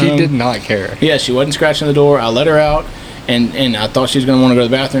long. I got home. She did not care. Yeah, she wasn't scratching the door. I let her out, and I thought she was going to want to go to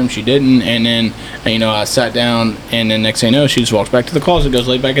the bathroom. She didn't, and then, I sat down, and then next thing you know, she just walks back to the closet, goes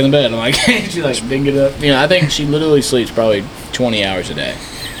lay back in the bed. I'm like, she didn't get up. I think she literally sleeps probably 20 hours a day,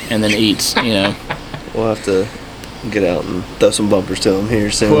 and then eats, We'll have to get out and throw some bumpers to them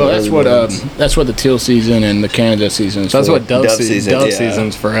here soon. Well, that's what the teal season and the Canada season is. That's for. what dove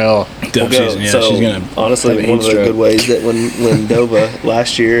season's for Elle. Dove season, yeah. So she's gonna honestly one of the good ways that when Dova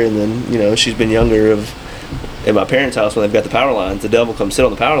last year, and then she's been younger at my parents' house when they've got the power lines, the dove will come sit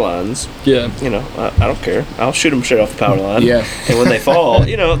on the power lines. Yeah. I don't care. I'll shoot them straight off the power line. Yeah. And when they fall,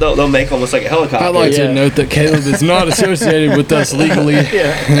 they'll make almost like a helicopter. I'd like to note that Caleb is not associated with us legally.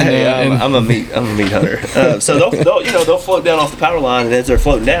 Yeah. Hey, I'm a meat hunter. So they'll float down off the power line, and as they're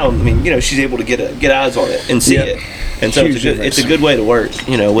floating down, she's able to get eyes on it and see it. And so it's a good way to work, with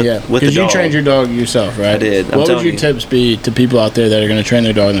the dog. Because you trained your dog yourself, right? I did. What would your tips be to people out there that are going to train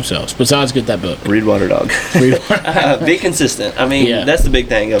their dog themselves, besides get that book? Read Water Dog. Be consistent. That's the big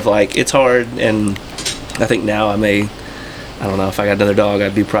thing of, it's hard, and I think now I don't know, if I got another dog,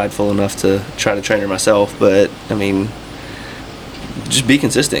 I'd be prideful enough to try to train her myself, but, just be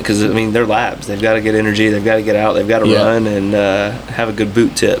consistent, because they're labs. They've got to get energy, they've got to get out, they've got to run, and have a good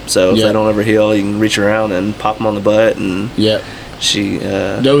boot tip. So if they don't ever heal, you can reach around and pop them on the butt. And she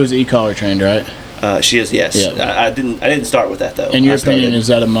Dova's e-collar trained, right? She is, yes. I didn't start with that, though. In your opinion, is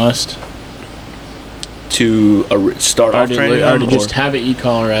that a must to start off training, or to just have an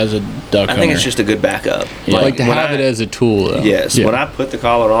e-collar as a duck owner? I think it's just a good backup. Like to have it as a tool, though. Yes. When I put the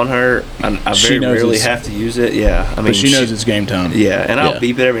collar on her, I very rarely have to use it. Yeah. But she knows it's game time. Yeah, and I'll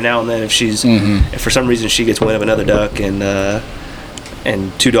beep it every now and then if she's if for some reason she gets wind of another duck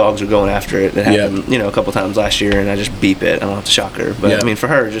and two dogs are going after it. That happened, a couple times last year, and I just beep it. I don't have to shock her. But for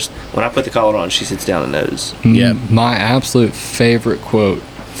her, just when I put the collar on, she sits down and knows. Yeah. My absolute favorite quote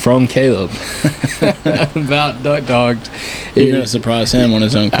from Caleb about duck dogs. You're going to surprise him on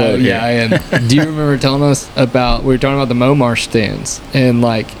his own quote. Yeah, I am. Do you remember telling us we were talking about the Momarsh stands, and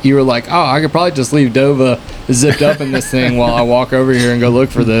you were like, oh, I could probably just leave Dova zipped up in this thing while I walk over here and go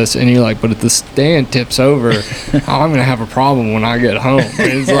look for this, and you're like, but if the stand tips over, I'm going to have a problem when I get home. And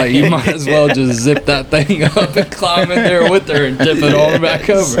it's like, you might as well just zip that thing up and climb in there with her and tip it all back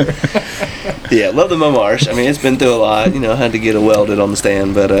over. Yeah, love the Momarsh. It's been through a lot. I had to get it welded on the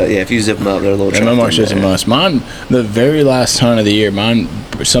stand, but if you zip them up, they're a little tricky. Momarsh is a must. Mine, the very last hunt of the year,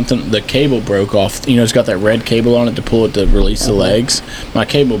 the cable broke off. It's got that red cable on it to pull it to release the legs. My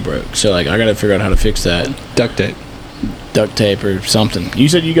cable broke, so I got to figure out how to fix that. Duct tape or something. You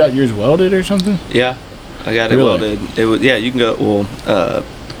said you got yours welded or something? Yeah, I got it welded. It was you can go.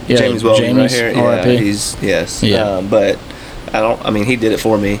 Jamie's welding right here. Yeah, but I don't. He did it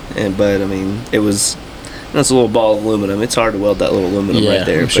for me, but it was. That's a little ball of aluminum. It's hard to weld that little aluminum right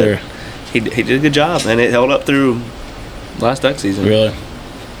there. But sure. He did a good job, and it held up through last duck season. Really?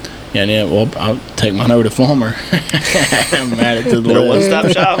 Yeah, well, I'll take mine over to Fulmer. I'm mad at the They're one-stop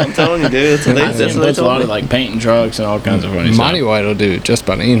shop, I'm telling you, dude. That's what a lot of painting trucks and all kinds of funny stuff. Mighty White will do just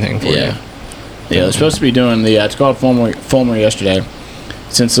about anything for you. Yeah, they're supposed to be doing it's called Fulmer yesterday.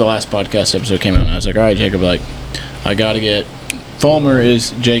 Since the last podcast episode came out, and I was like, all right, Jacob, I got to get Fulmer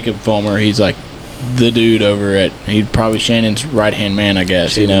is Jacob Fulmer. He's the dude over at, he's probably Shannon's right-hand man, I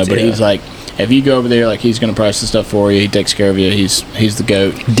guess, but he's if you go over there, like, he's going to price the stuff for you. He takes care of you. He's the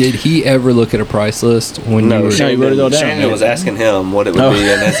GOAT. Did he ever look at a price list when you were? Shannon was asking him what it would be,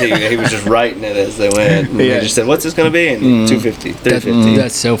 and as he was just writing it as they went. And he just said, "What's this going to be?" And 250, 350.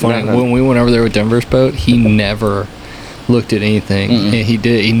 That's so funny. When we went over there with Denver's boat, he never looked at anything, and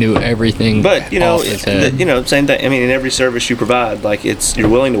he knew everything. But same thing. I mean, in every service you provide, like, you're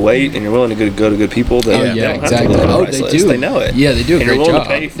willing to wait and you're willing to go to good people that exactly. They do. They know it. Yeah, they do a great job. To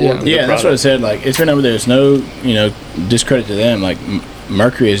pay for that's what I said. Like, it's been over there. It's no discredit to them. Like,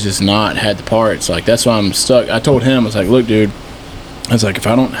 Mercury has just not had the parts. Like, that's why I'm stuck. I told him, I was like, look, dude, I was like, if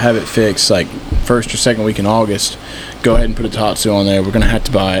I don't have it fixed, like, first or second week in August, go ahead and put a Tatsu on there. We're gonna have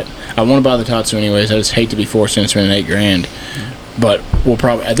to buy it. I want to buy the Tatsu anyways. I just hate to be forced into spending $8,000. But we'll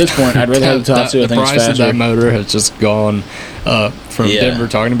probably, at this point, I'd rather have the Tatsu. I think it's faster. The price of that motor has just gone up from Denver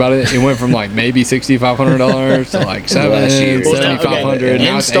talking about it. It went from like maybe $6,500 to like $7,500.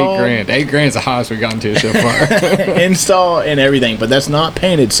 Now it's $8,000. $8,000 is the highest we've gotten to so far. Install and everything, but that's not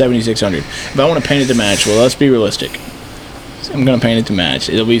painted $7,600. If I want to paint it to match, well, let's be realistic. I'm gonna paint it to match.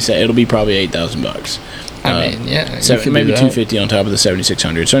 It'll be probably $8,000. I mean, yeah, maybe $250 on top of the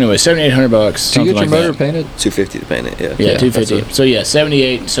 $7,600. So anyway, $7,800. Do you get your motor painted? $250 to paint it. Yeah, $250. So yeah,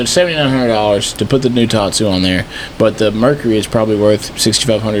 $78. So $7,900 to put the new Tatsu on there. But the Mercury is probably worth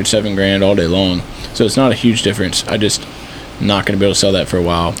 $6,500, $7,000 all day long. So it's not a huge difference. I just not gonna be able to sell that for a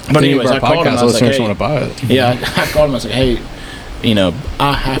while. But anyways, I called him. I was like, hey, want to buy it. Yeah, I called him. I was like, hey,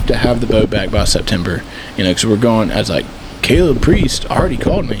 I have to have the boat back by September. Because we're going. I was like, Caleb Priest already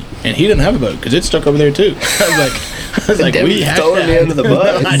called me, and he didn't have a boat because it's stuck over there too. I was like, we have throwing me under the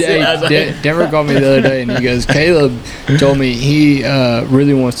bus. Denver called me the other day, and he goes, Caleb told me he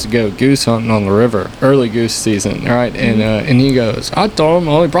really wants to go goose hunting on the river, early goose season, right? And he goes, I told him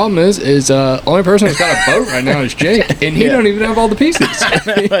the only problem is only person that's got a boat right now is Jake, and he don't even have all the pieces.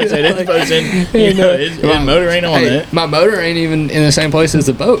 His motor ain't on it. My motor ain't even in the same place as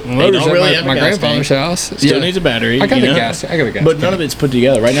the boat. My motor's at my grandfather's house. Still needs a battery. I got a gas. But none of it's put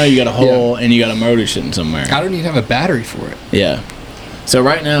together. Right now you got a hole and you got a motor sitting somewhere. I don't even have a battery for it. Yeah. So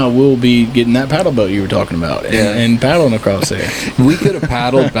right now we'll be getting that paddle boat you were talking about and paddling across there. We could have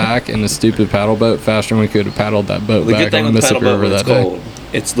paddled back in the stupid paddle boat faster than we could have paddled that boat back on the Mississippi River that day.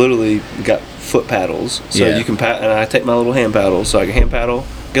 It's literally got foot paddles. So you can and I take my little hand paddle so I can hand paddle.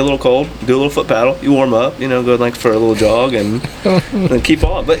 Get a little cold, do a little foot paddle. You warm up, go like for a little jog and then keep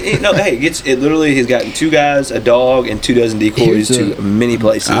on. But hey, it literally has gotten 2 guys, a dog, and 2 dozen decoys to many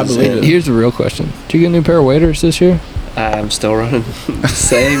places. I believe it. Here's the real question: did you get a new pair of waders this year? I'm still running the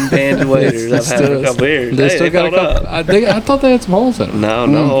same banded waders I've had for a couple years. They still got a couple. I thought they had some holes in them.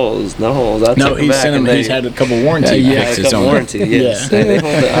 No holes. He's had a couple warranty fixes on warranty. Yes,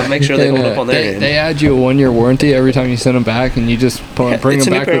 I make sure they hold up on their end. They add you a 1-year warranty every time you send them back, and you just bring them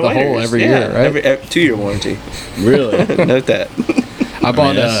back with a hole every year, right? Every 2-year warranty. Really? Note that. I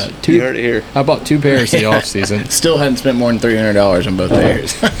bought two. You heard it here. I bought 2 pairs the off season. Still hadn't spent more than $300 on both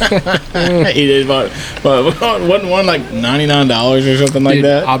pairs. He did wasn't one like $99 or something like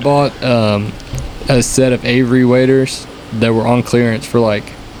that. I bought a set of Avery waders that were on clearance for like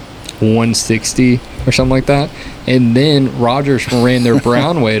 $160 or something like that, and then Rogers ran their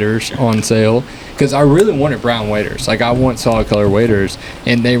brown waders on sale. Because I really wanted brown waders. Like, I want solid color waders.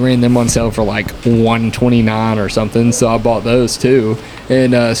 And they ran them on sale for like $129 or something. So I bought those too.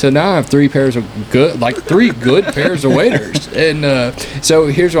 And so now I have 3 pairs of good, like 3 good pairs of waders. And so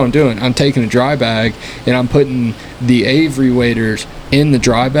here's what I'm doing. I'm taking a dry bag and I'm putting the Avery waders in the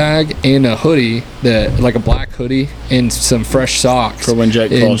dry bag and a hoodie, like a black hoodie, and some fresh socks for when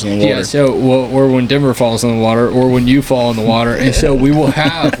Jake falls in the water. Yeah, so or when Denver falls in the water, or when you fall in the water, and so we'll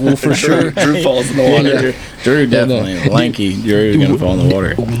for sure. Drew falls in the water. Yeah. Drew definitely lanky. Drew's gonna fall in the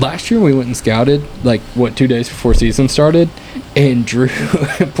water. Last year we went and scouted 2 days before season started, and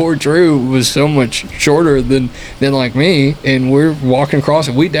poor Drew was so much shorter than like me, and we're walking across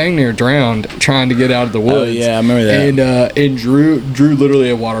it. We dang near drowned trying to get out of the woods. Oh yeah, I remember that. And Drew literally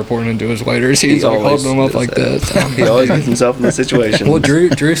had water pouring into his waders. He's like holding them up like this. He always gets himself in this situation. Well,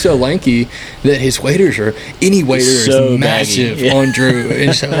 Drew's so lanky that his waders any wader is massive on Drew,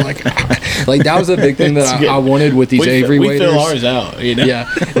 and so like that was a big thing that I wanted with these Avery waders. We fill ours out, Yeah,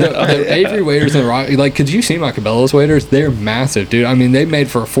 the Avery waders and the could you see my Cabela's waders? They're massive, dude. I mean, they made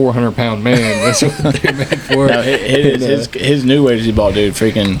for a 400-pound man. That's what they're made for. No, his new waders he bought, dude,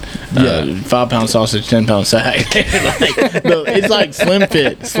 freaking 5-pound sausage, 10-pound sack. It's like slim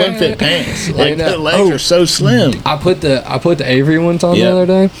fit pants. Like the legs are so slim. I put the Avery ones on the other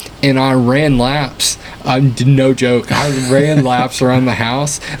day, and I ran laps. No joke. I ran laps around the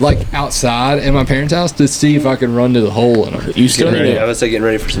house, like outside in my parents' house, to see if I could run to the hole in them. You still need I was getting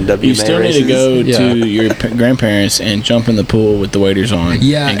ready for some WMA You still need to go to your grandparents and jump in the pool with the waders on.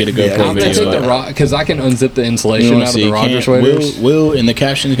 Yeah, and get a GoPro video. Because I can unzip the insulation out of the Rogers waders. Will, and the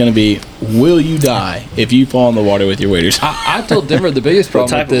caption is going to be, "Will you die if you fall in the water with your waders?" I told Denver the biggest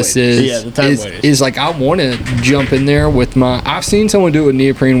problem with this is like, I want to jump in there with my. I've seen someone do it with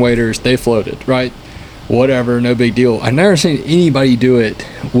neoprene waders. They floated, right? Whatever, no big deal. I've never seen anybody do it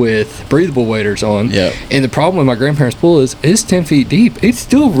with breathable waders on. Yeah. And the problem with my grandparents' pool is it's 10 feet deep. It's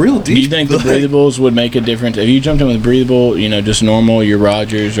still real deep. Do you think the breathables would make a difference if you jumped in with breathable, just normal, your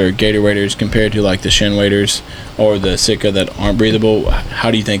Rogers or Gator waders compared to like the Shin waders or the Sitka that aren't breathable? How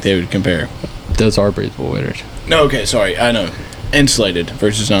do you think they would compare? Those are breathable waders. No, okay, sorry, I know. Insulated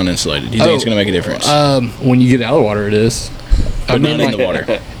versus non-insulated. Do you think it's going to make a difference? When you get out of the water, it is. But not in the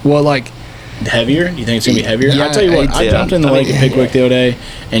water. Well, like. Heavier? Do you think it's going to be heavier? Yeah, I'll tell you what, I jumped in the lake at Pickwick the other day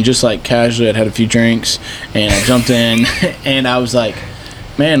and just like casually I'd had a few drinks and I jumped in and I was like,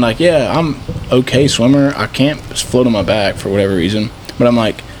 man, like, yeah, I'm okay swimmer. I can't float on my back for whatever reason. But I'm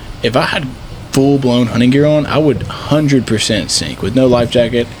like, if I had full-blown hunting gear on, I would 100% sink with no life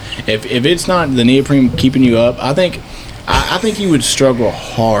jacket. If it's not the neoprene keeping you up, I think you would struggle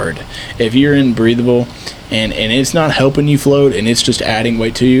hard if you're in breathable and it's not helping you float and it's just adding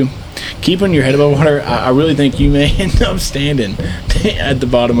weight to you. Keeping your head above water, I really think you may end up standing at the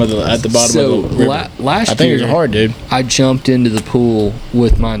bottom of the river. Last I think year, it's hard, dude. I jumped into the pool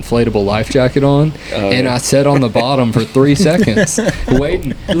with my inflatable life jacket on, and I sat on the bottom for 3 seconds,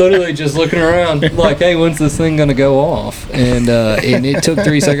 waiting, literally just looking around, like, hey, when's this thing gonna go off? And it took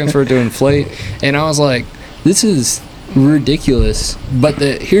 3 seconds for it to inflate, and I was like, this is ridiculous. But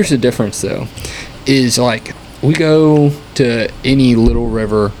here's the difference, though, is like we go to any little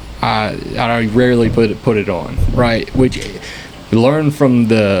river. I rarely put it on, right? Which we learn from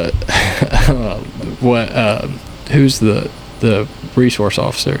the who's the resource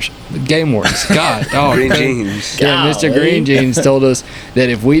officers, the game wardens. God, Green Jeans. Yeah, Mr. Green Jeans told us that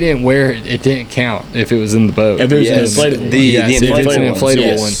if we didn't wear it, it didn't count if it was in the boat. If it was an inflatable, the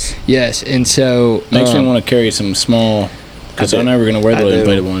inflatable one. Yes, and so makes me want to carry some small. Because I'm never going to wear the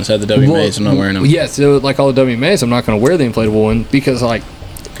inflatable ones. I had the WMAs, I'm not wearing them. Yeah, so like all the WMAs, I'm not going to wear the inflatable one because like.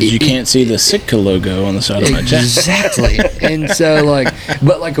 Because you can't see the Sitka logo on the side of my jacket. Exactly. And so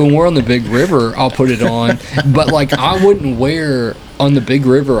but when we're on the big river, I'll put it on. But like I wouldn't wear on the big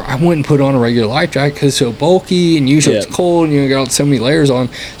river, I wouldn't put on a regular life jacket because it's so bulky and usually it's cold and you got so many layers on.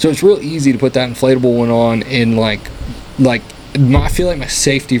 So it's real easy to put that inflatable one on and I feel like my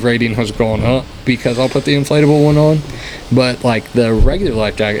safety rating has gone up because I'll put the inflatable one on. But like the regular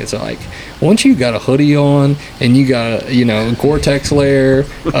life jackets, like once you got a hoodie on and you got a Gore-Tex layer,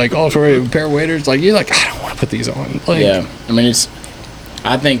 like all sort of pair of waders, like you're like, I don't want to put these on. Like, yeah, I mean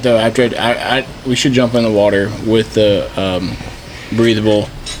I think though after we should jump in the water with the breathable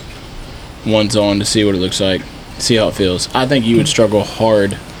ones on to see what it looks like, see how it feels. I think you would struggle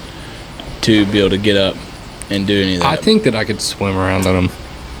hard to be able to get up and do any of that. I think that I could swim around on them.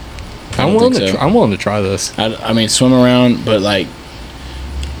 I'm willing to try this. I mean, swim around, but like,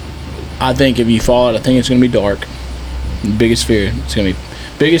 I think if you fall out, I think it's going to be dark. Biggest fear. It's going to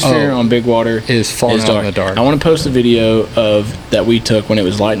be fear on big water is falling out in the dark. I want to post a video that we took when it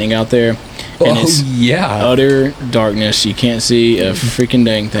was lightning out there. And it's utter darkness. You can't see a freaking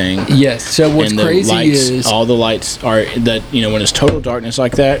dang thing. Yes. So what's crazy is all the lights are that when it's total darkness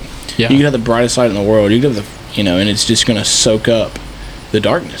like that. Yeah. You can have the brightest light in the world. You can have and it's just going to soak up the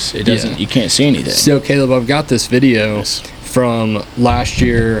darkness. It doesn't. You can't see anything. So Caleb, I've got this video from last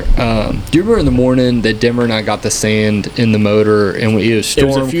year. Do you remember in the morning that Dimmer and I got the sand in the motor and it was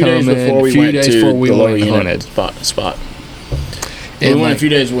storm coming? A few days before we went and hunted spot. We went a few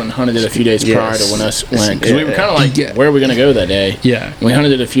days, went and hunted it a few days prior to when us went. Because we were kind of like, where are we going to go that day? Yeah. We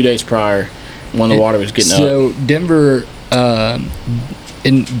hunted it a few days prior when the water was getting up. So Denver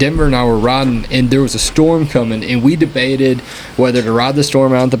and I were riding, and there was a storm coming, and we debated whether to ride the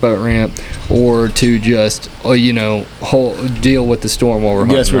storm out the boat ramp or to just, deal with the storm while we're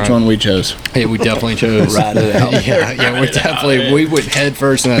hunting. Guess which one we chose? Yeah, we definitely chose. Ride it out. We went head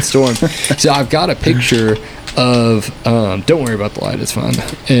first in that storm. So I've got a picture of don't worry about the light, it's fine.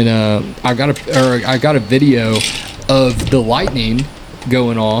 And I got a video of the lightning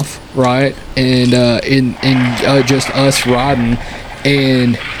going off, right? And just us riding,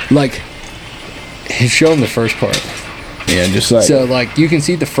 and like show them the first part. Yeah, just like so, like you can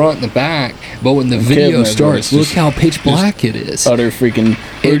see the front and the back, but when the video starts, look how pitch black it is. Utter freaking.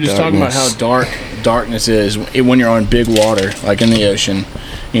 We were just talking about how darkness is when you're on big water, like in the ocean.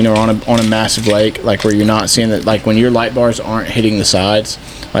 you know, on a massive lake, like where you're not seeing that, like when your light bars aren't hitting the sides,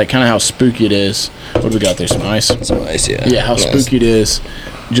 like kind of how spooky it is. What do we got there? Some ice. Some ice, yeah. Yeah, how spooky it is.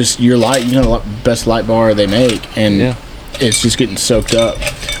 Just your light, you know, the best light bar they make, and it's just getting soaked up.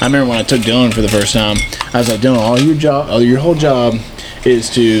 I remember when I took Dylan for the first time, I was like, Dylan, your whole job is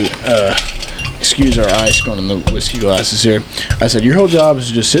to excuse our ice going in the whiskey glasses here. I said, your whole job is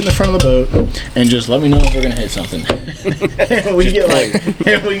to just sit in the front of the boat and just let me know if we're gonna hit something. And we get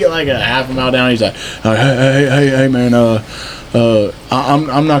like a half a mile down. He's like, hey man,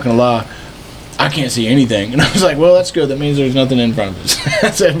 I'm not gonna lie, I can't see anything. And I was like, well, that's good. That means there's nothing in front of us. I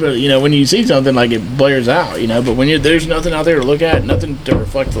said, but you know, when you see something, like it blares out, you know, but when there's nothing out there to look at, nothing to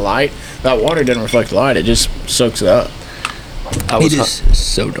reflect the light, that water doesn't reflect the light. It just soaks it up. It is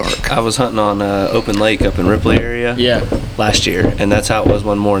so dark. I was hunting on open lake up in Ripley area last year, and that's how it was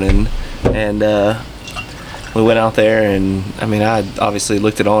one morning. And we went out there, and I mean, I obviously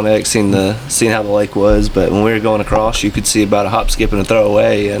looked at OnX, seen how the lake was, but when we were going across, you could see about a hop, skip, and a throw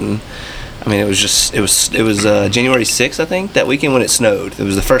away. And I mean, it was January 6th, I think, that weekend when it snowed. It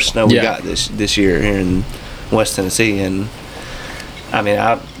was the first snow we got this year here in West Tennessee, and I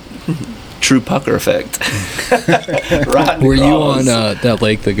mean, true pucker effect. Were you on that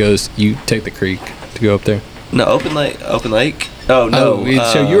lake that goes? You take the creek to go up there? No, open lake. Oh no.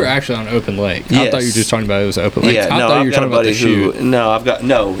 So you were actually on open lake. Yes. I thought you were just talking about it was open lake. Yeah, I thought you were talking about the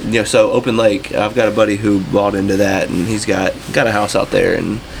shoot. So open lake. I've got a buddy who bought into that, and he's got a house out there,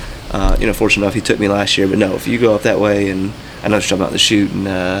 and fortunate enough he took me last year. But no, if you go up that way, and I know you're talking about the shoot in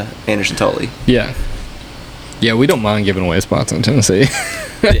Anderson Tully. Yeah, we don't mind giving away spots in Tennessee.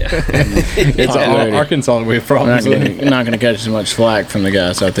 It's Arkansas we have problems. We're not going to catch as much flack from the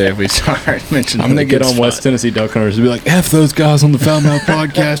guys out there if we start mentioning. I'm going to get on West Tennessee duck hunters and be like, F those guys on the Foul Mouth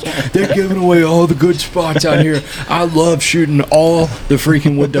podcast. They're giving away all the good spots out here. I love shooting all the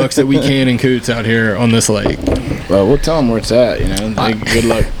freaking wood ducks that we can and coots out here on this lake. Well, we'll tell them where it's at, you know.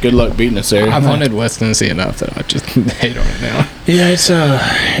 Good luck beating us there. I've hunted West Tennessee enough that I just hate on it now. Yeah,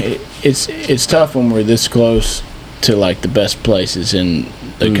 it's tough when we're this close to like the best places in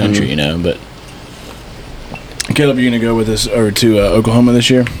the country, you know. But Caleb, you gonna go with us over to Oklahoma this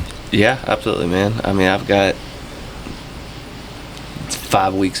year? Yeah, absolutely, man. I mean, I've got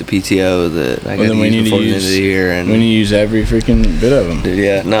 5 weeks of PTO that I got to use before the end of the year, and we need to use every freaking bit of them.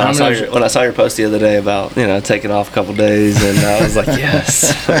 Yeah, no. When I saw your post the other day about taking off a couple days, and I was like,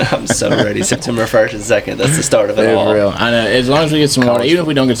 yes, I'm so ready. September 1st and 2nd. That's the start of it all. Real. I know. As long as we get some water, even if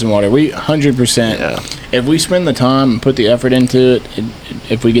we don't get some water, we 100%. Yeah. If we spend the time and put the effort into it,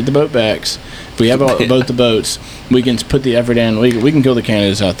 if we get the boat backs, if we have both the boats, we can put the effort in. We can kill the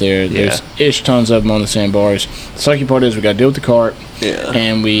Canadas out there. There's tons of them on the sandbars. The sucky part is we got to deal with the carp. Yeah.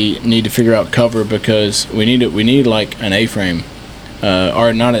 And we need to figure out cover because we need like an A-frame,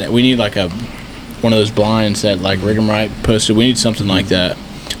 or not. We need like one of those blinds that like Rig 'em Right posted. We need something like that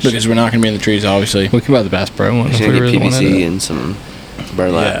because we're not going to be in the trees. Obviously, we can buy the Bass Pro one. If we really get PVC and some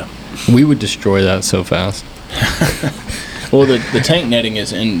burlap. Yeah. We would destroy that so fast. Well, the tank netting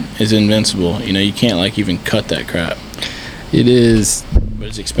is invincible. You know, you can't like even cut that crap. It is, but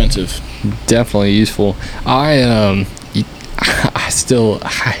it's expensive. Definitely useful. I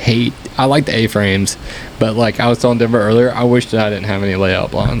like the A-frames, but like I was telling Denver earlier, I wish that I didn't have any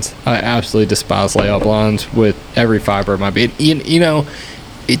layout blinds. I absolutely despise layout blinds with every fiber of my being. You know,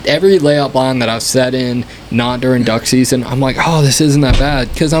 every layout blind that I've sat in, not during duck season, I'm like, oh, this isn't that bad,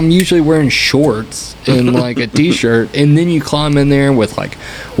 because I'm usually wearing shorts and like a t-shirt, and then you climb in there with like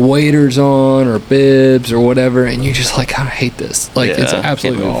waders on or bibs or whatever, and you're just like, I hate this. Like, it's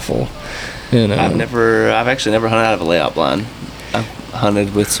absolutely awful. You know? I've actually never hunted out of a layout blind. I've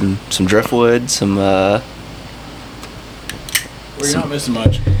hunted with some driftwood, some. We're not missing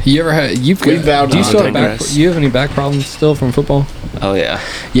much. You ever had? Do you have any back problems still from football? Oh yeah.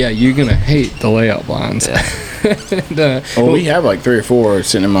 Yeah, you're gonna hate the layout blinds. Yeah. And, we have like 3 or 4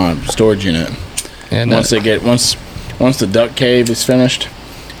 sitting in my storage unit. And once the duck cave is finished,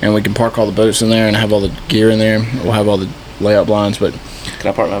 and we can park all the boats in there and have all the gear in there, we'll have all the layout blinds. But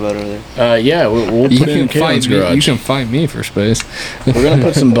can I park my boat over there? Yeah, we'll put it in Caitlin's garage. You can find me for space. We're gonna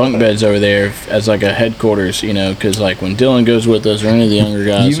put some bunk beds over there as like a headquarters, you know, because like when Dylan goes with us or any of the younger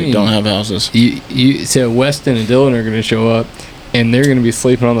guys that don't have houses. So Weston and Dylan are gonna show up, and they're gonna be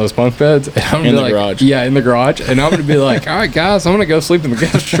sleeping on those bunk beds. And I'm in the garage. Yeah, in the garage. And I'm gonna be like, all right, guys, I'm gonna go sleep in the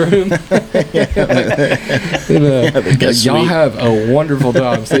guest room. Y'all have a wonderful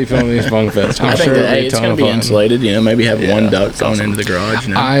time sleeping on these bunk beds. I think it's gonna be insulated. You know, maybe have one duck going into the garage.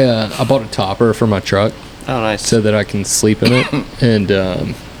 You know? I bought a topper for my truck. Oh, nice. So that I can sleep in it, and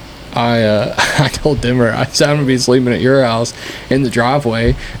I told Denver I said I'm gonna be sleeping at your house in the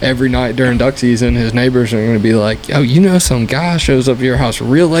driveway every night during duck season. His neighbors are gonna be like, "Oh, you know, some guy shows up at your house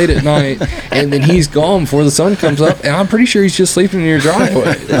real late at night, and then he's gone before the sun comes up, and I'm pretty sure he's just sleeping in your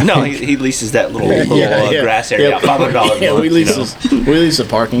driveway." No, he leases that little grass area out, $500 a month. Yeah, we lease a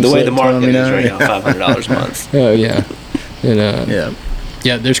parking. The way the slip, market is right now, $500 a month. Oh yeah, and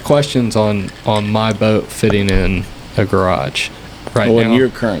yeah. There's questions on my boat fitting in a garage right now. In your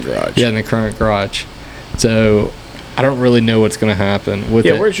current garage. Yeah, in the current garage. So I don't really know what's going to happen with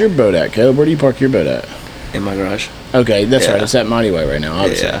it. Where's your boat at, Caleb? Where do you park your boat at? In my garage. Okay, that's right. It's at Mighty Way right now,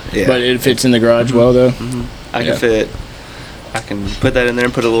 obviously. Yeah. But it fits in the garage well, though? I can put that in there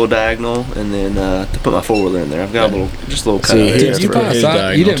and put a little diagonal, and then to put my four-wheeler in there. I've got a little cut. Did you buy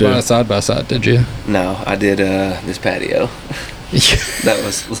you didn't buy a side-by-side, did you? No, I did this patio.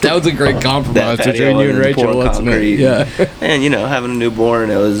 that was a great compromise between you and Rachel, wasn't it? Yeah. And having a newborn,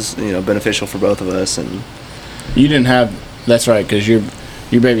 it was beneficial for both of us. And you didn't have. That's right, because your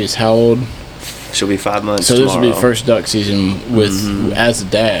baby is how old? She'll be 5 months. So tomorrow. This will be first duck season with as a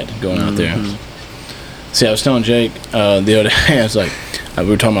dad going out there. See, I was telling Jake the other day. I was like, we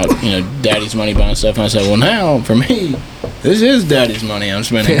were talking about daddy's money buying stuff, and I said, well, now for me, this is daddy's money I'm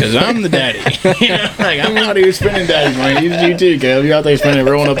spending because I'm the daddy. I'm out here spending daddy's money. You too, Caleb. You're out there spending,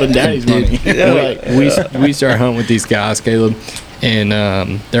 rolling up in daddy's money. We start hunting with these guys, Caleb,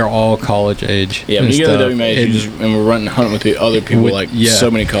 and they're all college age. Yeah, when you go to the WMAs, and we're hunting with the other people,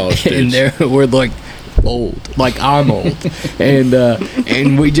 so many college dudes. And we're like old, like I'm old,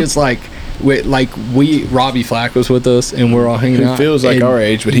 and we just Robbie Flack was with us, and we're all hanging out. He feels like our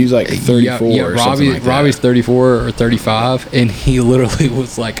age, but he's like 34 or something like that. Robbie's 34 or 35, and he literally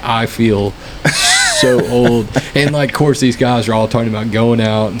was like, I feel so old. And of course, these guys are all talking about going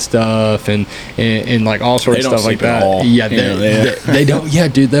out and stuff, and all sorts of stuff like that. Yeah, they don't. Yeah,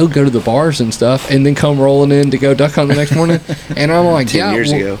 dude, they'll go to the bars and stuff, and then come rolling in to go duck hunt the next morning. And I'm like, 10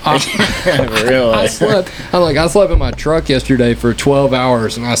 years ago. I slept. I slept in my truck yesterday for 12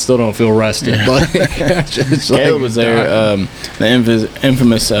 hours, and I still don't feel rested. Caleb was there the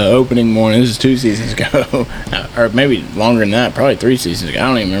infamous opening morning. This is 2 seasons ago, or maybe longer than that, probably 3 seasons ago. I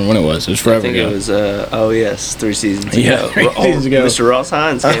don't even remember when it was. It was forever ago. It was 3 seasons ago. Yeah, 3 seasons ago. Mr. Ross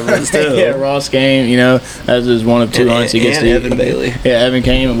Hines came with us too. Yeah, Ross came. That was one of 2 hunts he gets to. Evan Bailey. Yeah, Evan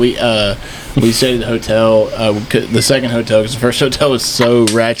came, and we stayed at the hotel, the second hotel, because the first hotel was so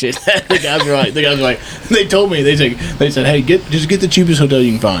ratchet. The guys were like, they told me, they said, hey, just get the cheapest hotel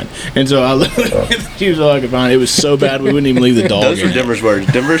you can find. And so I looked at the cheapest hotel I could find. It was so bad we wouldn't even leave the dog. Those were Denver's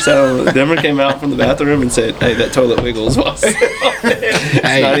words. Denver came out from the bathroom and said, hey, that toilet wiggles.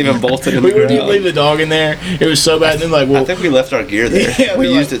 It's not even bolted in the ground. We wouldn't even leave the dog in there. It was so bad. And then I think we left our gear there. Yeah, we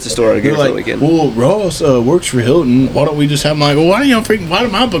used it to store our gear for the weekend. Well, Ross works for Hilton. Why don't we just have him why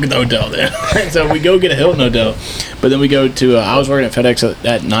am I booking the hotel then? So we go get a Hilton hotel, but then we go to I was working at FedEx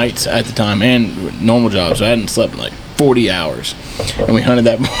at nights at the time and normal jobs, so I hadn't slept in 40 hours, and we hunted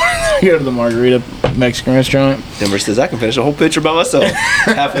that morning. We go to the Margarita Mexican restaurant. Denver says, I can finish a whole pitcher by myself.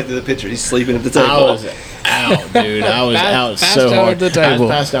 Halfway through the pitcher, he's sleeping at the table. I was out, dude. I was out so hard. I was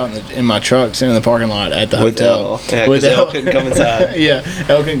passed out in my truck, sitting in the parking lot at the hotel. Yeah, because Elle couldn't come inside. Yeah,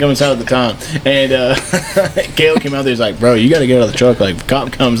 Elle couldn't come inside at the time. And Caleb came out there. He's like, bro, you got to get out of the truck. The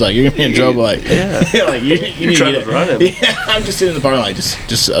cop comes, you're going to be in trouble. You need to get run him. Yeah, I'm just sitting in the parking lot,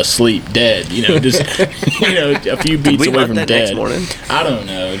 just asleep, dead. Just, a few beats away from dead. Next morning? I don't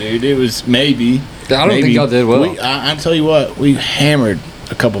know, dude. It was maybe. I don't think y'all did well. I tell you what, we hammered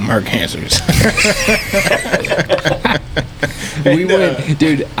a couple Mercansers. We went,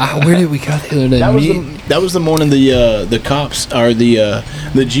 dude. Where did we go the other day? That was the morning the cops or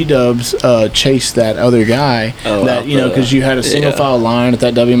the G-Dubs chased that other guy. Because you had a single file line at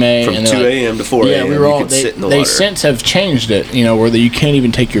that WMA from 2 a.m. to 4 a.m. Yeah, we were all. They since have changed it. Where you can't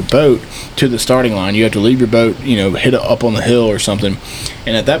even take your boat to the starting line. You have to leave your boat. Hit it up on the hill or something.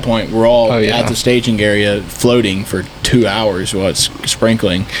 And at that point, we're all at the staging area floating for 2 hours while it's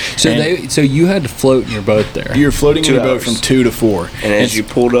sprinkling. So you had to float in your boat there. You're floating in your boat from 2 to 4. And as you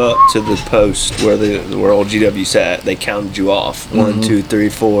pulled up to the post where old GW sat, they counted you off. 1, 2, 3,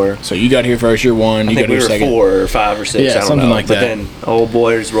 4. So you got here first. You're 1. You got here second. 4 or 5 or 6. I don't know. Like that. But then old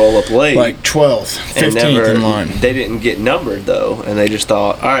boys roll up late. 12th, 15th in line. They didn't get numbered though, and they just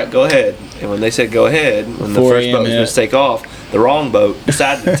thought, all right, go ahead. And when they said go ahead, when the first boat was going to take off, the wrong boat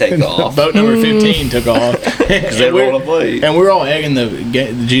decided to take off. Boat number 15 took off because they rolled up late. And we're all egging the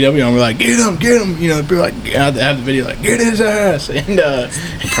GW on. We're like, get him! People like, I have the video get his ass. And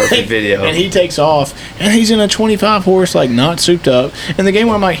perfect video. And he takes off, and he's in a 25 horse, like not souped up. And the game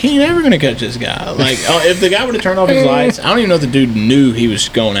where I'm like, he ain't never gonna catch this guy. Like, if the guy would have turned off his lights, I don't even know if the dude knew he was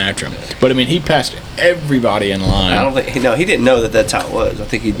going after him. But I mean, he passed everybody in line. I don't think he didn't know that that's how it was. I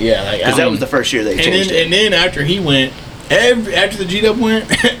think he because that was the first year they changed it. And then after he went, after the G-Dub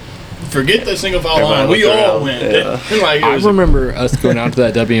went. Forget the single file line. We all went. Yeah. Like, I remember us going out to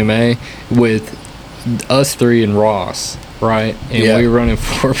that WMA with us three and Ross, right? And we were running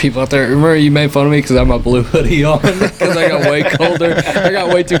 4 people out there. Remember you made fun of me because I had my blue hoodie on because I got way colder. I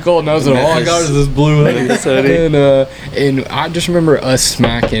got way too cold, and I was like, all I got is this blue hoodie. And I just remember us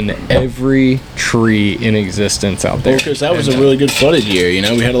smacking every tree in existence out there. Because that was a really good flooded year. You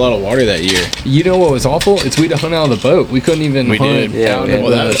know, we had a lot of water that year. You know what was awful? It's we'd hunt out of the boat. We couldn't even hunt out in the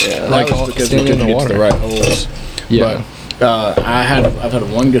water. The right holes. Yeah. But I've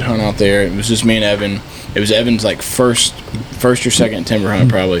had one good hunt out there. It was just me and Evan. It was Evan's like first or second timber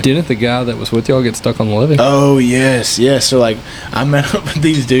hunt probably. Didn't the guy that was with y'all get stuck on the levee? Oh yes. So like I met up with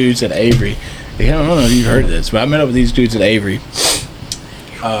these dudes at Avery. I don't know if you've heard of this, but I met up with these dudes at Avery.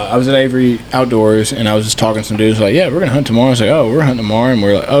 I was at Avery outdoors, and I was just talking to some dudes like, yeah, we're going to hunt tomorrow. I was like, oh, we're hunting tomorrow. And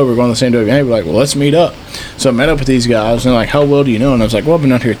we're like, oh, we're going to the same WMA. We're like, well, let's meet up. So I met up with these guys, and they're like, how well do you know? And I was like, well, I've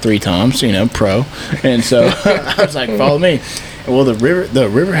been out here 3 times, you know, pro. And so I was like, follow me. Well, the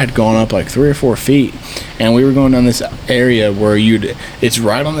river had gone up like 3 or 4 feet, and we were going down this area where it's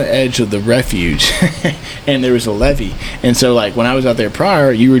right on the edge of the refuge, and there was a levee. And so, like, when I was out there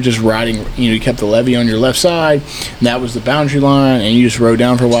prior, you were just riding, you kept the levee on your left side, and that was the boundary line, and you just rode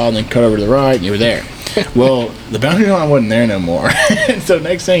down for a while and then cut over to the right, and you were there. Well, the boundary line wasn't there no more. And so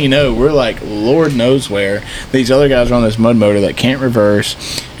next thing you know, we're like, Lord knows where. These other guys are on this mud motor that can't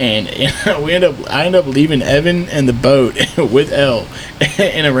reverse. And I end up leaving Evan and the boat with Elle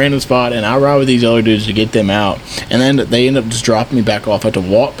in a random spot. And I ride with these other dudes to get them out. And then they end up just dropping me back off. I had to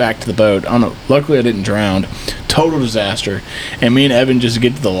walk back to the boat. Luckily, I didn't drown. Total disaster. And me and Evan just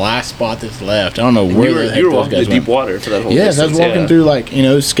get to the last spot that's left. I don't know where the heck you were those walking guys through deep water for that whole distance. distance. I was walking through,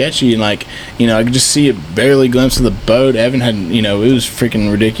 like, sketchy, and, like, I could just see a barely glimpse of the boat. Evan had, it was freaking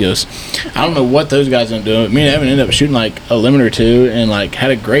ridiculous. I don't know what those guys ended up doing. Me and Evan ended up shooting, like, a limit or 2 and, like,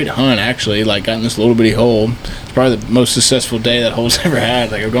 had a great hunt, actually. Like, got in this little bitty hole. It's probably the most successful day that hole's ever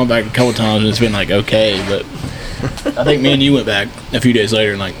had. Like, I've gone back a couple times, and it's been, like, okay, but I think me and you went back a few days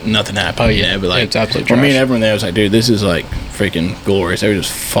later and like nothing happened. Oh yeah, but like it's absolutely for trash. me and everyone there, I was like, dude, this is like freaking glorious. They were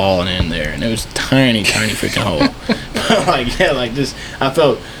just falling in there, and it was tiny freaking hole. I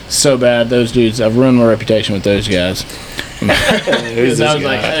felt so bad. Those dudes, I've ruined my reputation with those guys. Because I was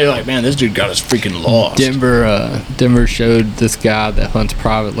like, they're like, man, this dude got us freaking lost. Denver showed this guy that hunts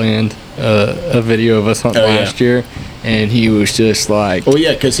private land a video of us hunting last year, and he was just like, well,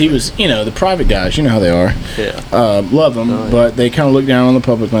 yeah, because he was, the private guys, you know how they are. Yeah. Love them, but they kind of look down on the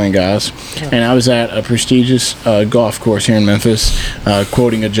public land guys. And I was at a prestigious golf course here in Memphis,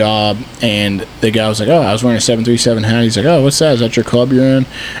 quoting a job, and the guy was like, oh, I was wearing a 737 hat. He's like, oh, what's that? Is that your club you're in?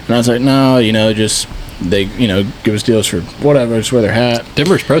 And I was like, no, just they, give us deals for whatever, just wear their hat.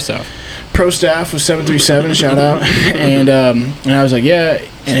 Denver's pro staff. Pro staff was 737, shout out. And I was like, yeah.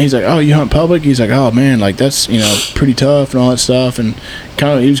 And he's like, oh, you hunt public? He's like, oh, man, like, that's, pretty tough and all that stuff. And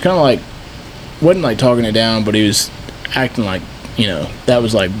he was kind of like, wasn't like talking it down, but he was acting like, that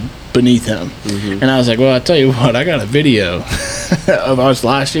was like beneath him. Mm-hmm. And I was like, well, I tell you what, I got a video of us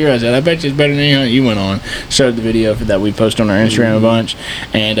last year. I said, I bet you it's better than any hunt you went on. Showed the video that we posted on our Instagram a bunch,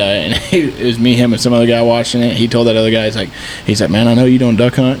 and it was me, him, and some other guy watching it. He told that other guy, he's like, man, I know you don't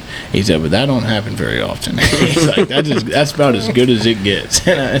duck hunt. He said, but that don't happen very often. He's like, that's about as good as it gets.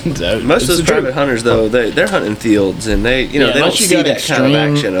 And so, most of those private hunters, though, they're hunting fields, and they don't see that kind of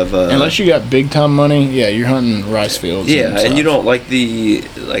action of unless you got big time money. Yeah, you're hunting rice fields. Yeah, and you don't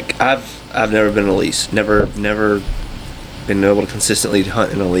I've never been in a lease. Never been able to consistently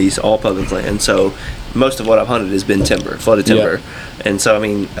hunt in a lease, all public land. So most of what I've hunted has been timber, flooded timber. Yep. And so, I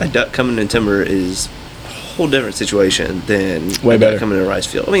mean, a duck coming in timber is a whole different situation than a duck coming in a rice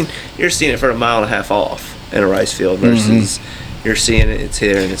field. I mean, you're seeing it for a mile and a half off in a rice field versus you're seeing it, it's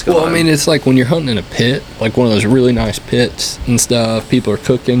here and it's gone. Well, I mean, it's like when you're hunting in a pit, like one of those really nice pits and stuff, people are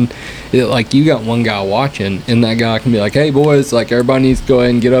cooking. Like, you got one guy watching, and that guy can be like, hey, boys, like, everybody needs to go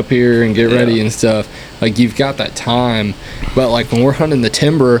ahead and get up here and get ready and stuff. Like, you've got that time. But, like, when we're hunting the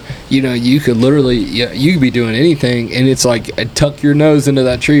timber, you could literally, you could be doing anything, and it's like, tuck your nose into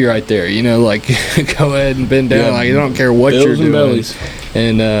that tree right there. Like, go ahead and bend down. Like, I don't care what you're doing. Bellies.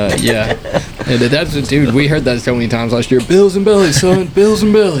 And, And that's dude. We heard that so many times last year. Bills and Billies, son. Bills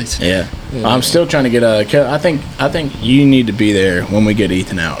and Billies. Yeah. I'm still trying to get I think you need to be there when we get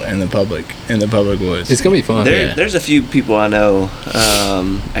Ethan out in the public woods. It's gonna be fun. There's a few people I know.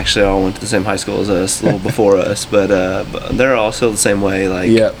 Actually, all went to the same high school as us, a little before us, but they're also the same way. Like,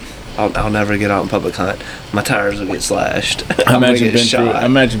 Yep. I'll never get out in public hunt. My tires will get slashed. I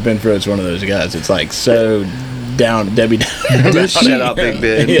imagine Ben Fruit's one of those guys. It's like so down, Debbie down. Shout out Big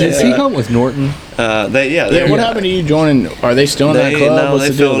Ben. Yeah. Does he hunt with Norton? What happened to you joining? Are they still in that club? No, What's they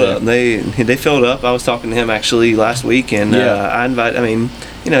the deal filled there? up. They filled up. I was talking to him actually last week, and I mean,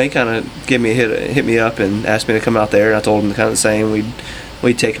 he kind of gave me hit me up and asked me to come out there, and I told him kind of the same.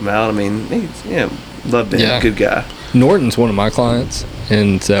 We'd take him out. I mean, loved him, good guy. Norton's one of my clients,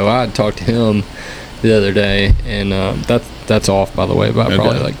 and so I talked to him the other day, and that's off, by the way, by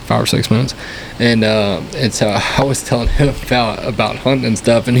probably like 5 or 6 minutes. And so I was telling him about hunting and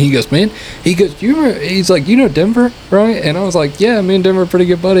stuff, and he goes, man, you remember, he's like, you know Denver, right? And I was like, yeah, me and Denver are pretty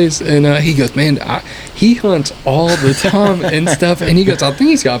good buddies. And he goes, man, he hunts all the time and stuff. And he goes, I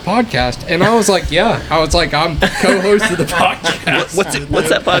think he's got a podcast. And I was like, yeah. I was like, I'm co-host of the podcast. What's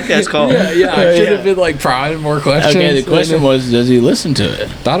that podcast called? Yeah. I should have been like prying more questions. Okay, the question was, does he listen to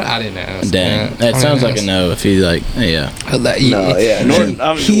it? I didn't ask. Dang, that sounds like a no. If he's like,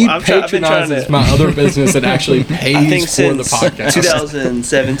 Norton, he patronizes my other business and actually pays I think for the since podcast.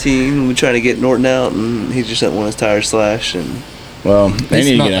 2017, we're trying to get Norton out, and he just didn't want his tires slashed. And well, they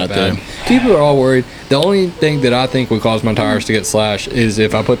need to get out there. People are all worried. The only thing that I think would cause my tires to get slashed is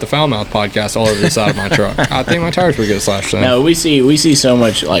if I put the Foul Mouth podcast all over the side of my truck. I think my tires would get slashed. Then. No, we see so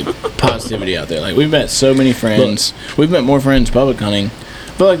much like positivity out there. Like we've met so many friends. We've met more friends public hunting.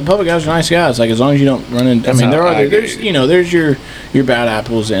 But like the public guys are nice guys. Like as long as you don't run into, there's your bad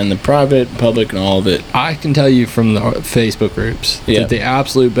apples and the private, public, and all of it. I can tell you from the Facebook groups that the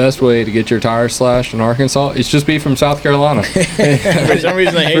absolute best way to get your tires slashed in Arkansas is just be from South Carolina. For some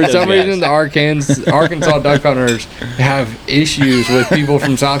reason, they hate For some reason, the Arkansas duck hunters have issues with people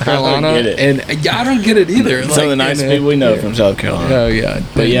from South Carolina, and I don't get it either. Some of the nice people we know from South Carolina. Oh yeah,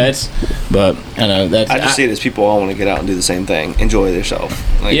 but I know that's. I just see it as people all want to get out and do the same thing, enjoy themselves.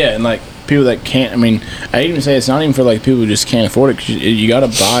 And like people that can't. I mean, I even say it's not even for like people who just can't afford it. Cause you got to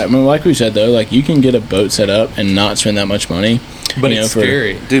buy. I mean, like we said though, like you can get a boat set up and not spend that much money. But it's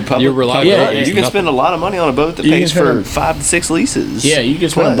scary, dude. You're reliable. You can spend a lot of money on a boat that pays for 5 to 6 leases. Yeah, you can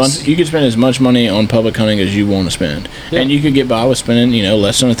spend you can spend as much money on public hunting as you want to spend, and you could get by with spending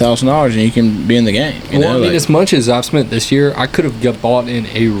less than $1,000, and you can be in the game. As much as I've spent this year, I could have bought in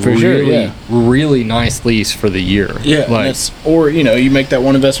a really nice lease for the year. Yeah, or you make that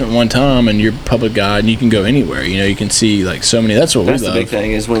one investment one time, and you're a public guide, and you can go anywhere. You can see like so many. That's the big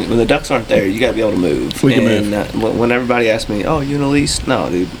thing is when the ducks aren't there, you got to be able to move. We can move. When everybody asks me, "Oh, you in a lease?" No,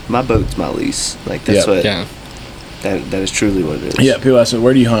 dude, my boat's my lease. Like that's what. Yeah. That is truly what it is. Yeah, people ask,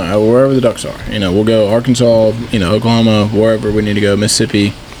 where do you hunt? Wherever the ducks are. We'll go Arkansas, Oklahoma, wherever we need to go,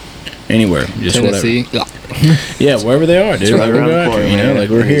 Mississippi, anywhere, just Tennessee. Yeah, wherever they are, dude. It's right around the corner, like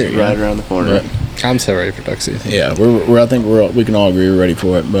we're here, right around the corner. But I'm so ready for duck season. Yeah, I think we can all agree we're ready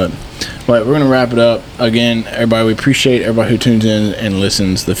for it. But we're gonna wrap it up again, everybody. We appreciate everybody who tunes in and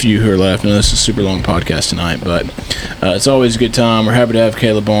listens. The few who are left. I know this is a super long podcast tonight, but it's always a good time. We're happy to have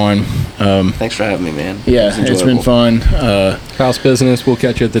Caleb on. Thanks for having me, man. Yeah, it's been fun. House business. We'll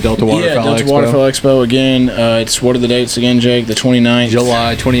catch you at the Delta Waterfowl Expo. Delta Waterfowl Expo again. It's what are the dates again, Jake? The 29th,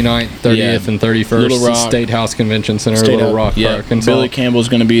 July 29th, 30th, and 31st. Little Rock State House Convention Center, Little Rock, Arkansas. Billy Campbell's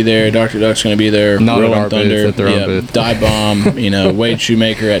going to be there. Dr. Duck's going to be there. Not Rolling at our Thunder, booth, at their own booth. Die Bomb. Wade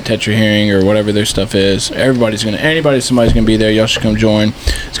Shoemaker at Tetra Hearing or whatever their stuff is. Somebody's going to be there. Y'all should come join.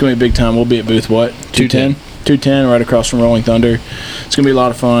 It's going to be a big time. We'll be at booth 210. 210, right across from Rolling Thunder. It's going to be a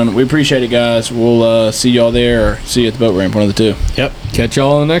lot of fun. We appreciate it, guys. We'll see y'all there or see you at the boat ramp, one of the two. Yep. Catch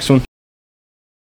y'all on the next one.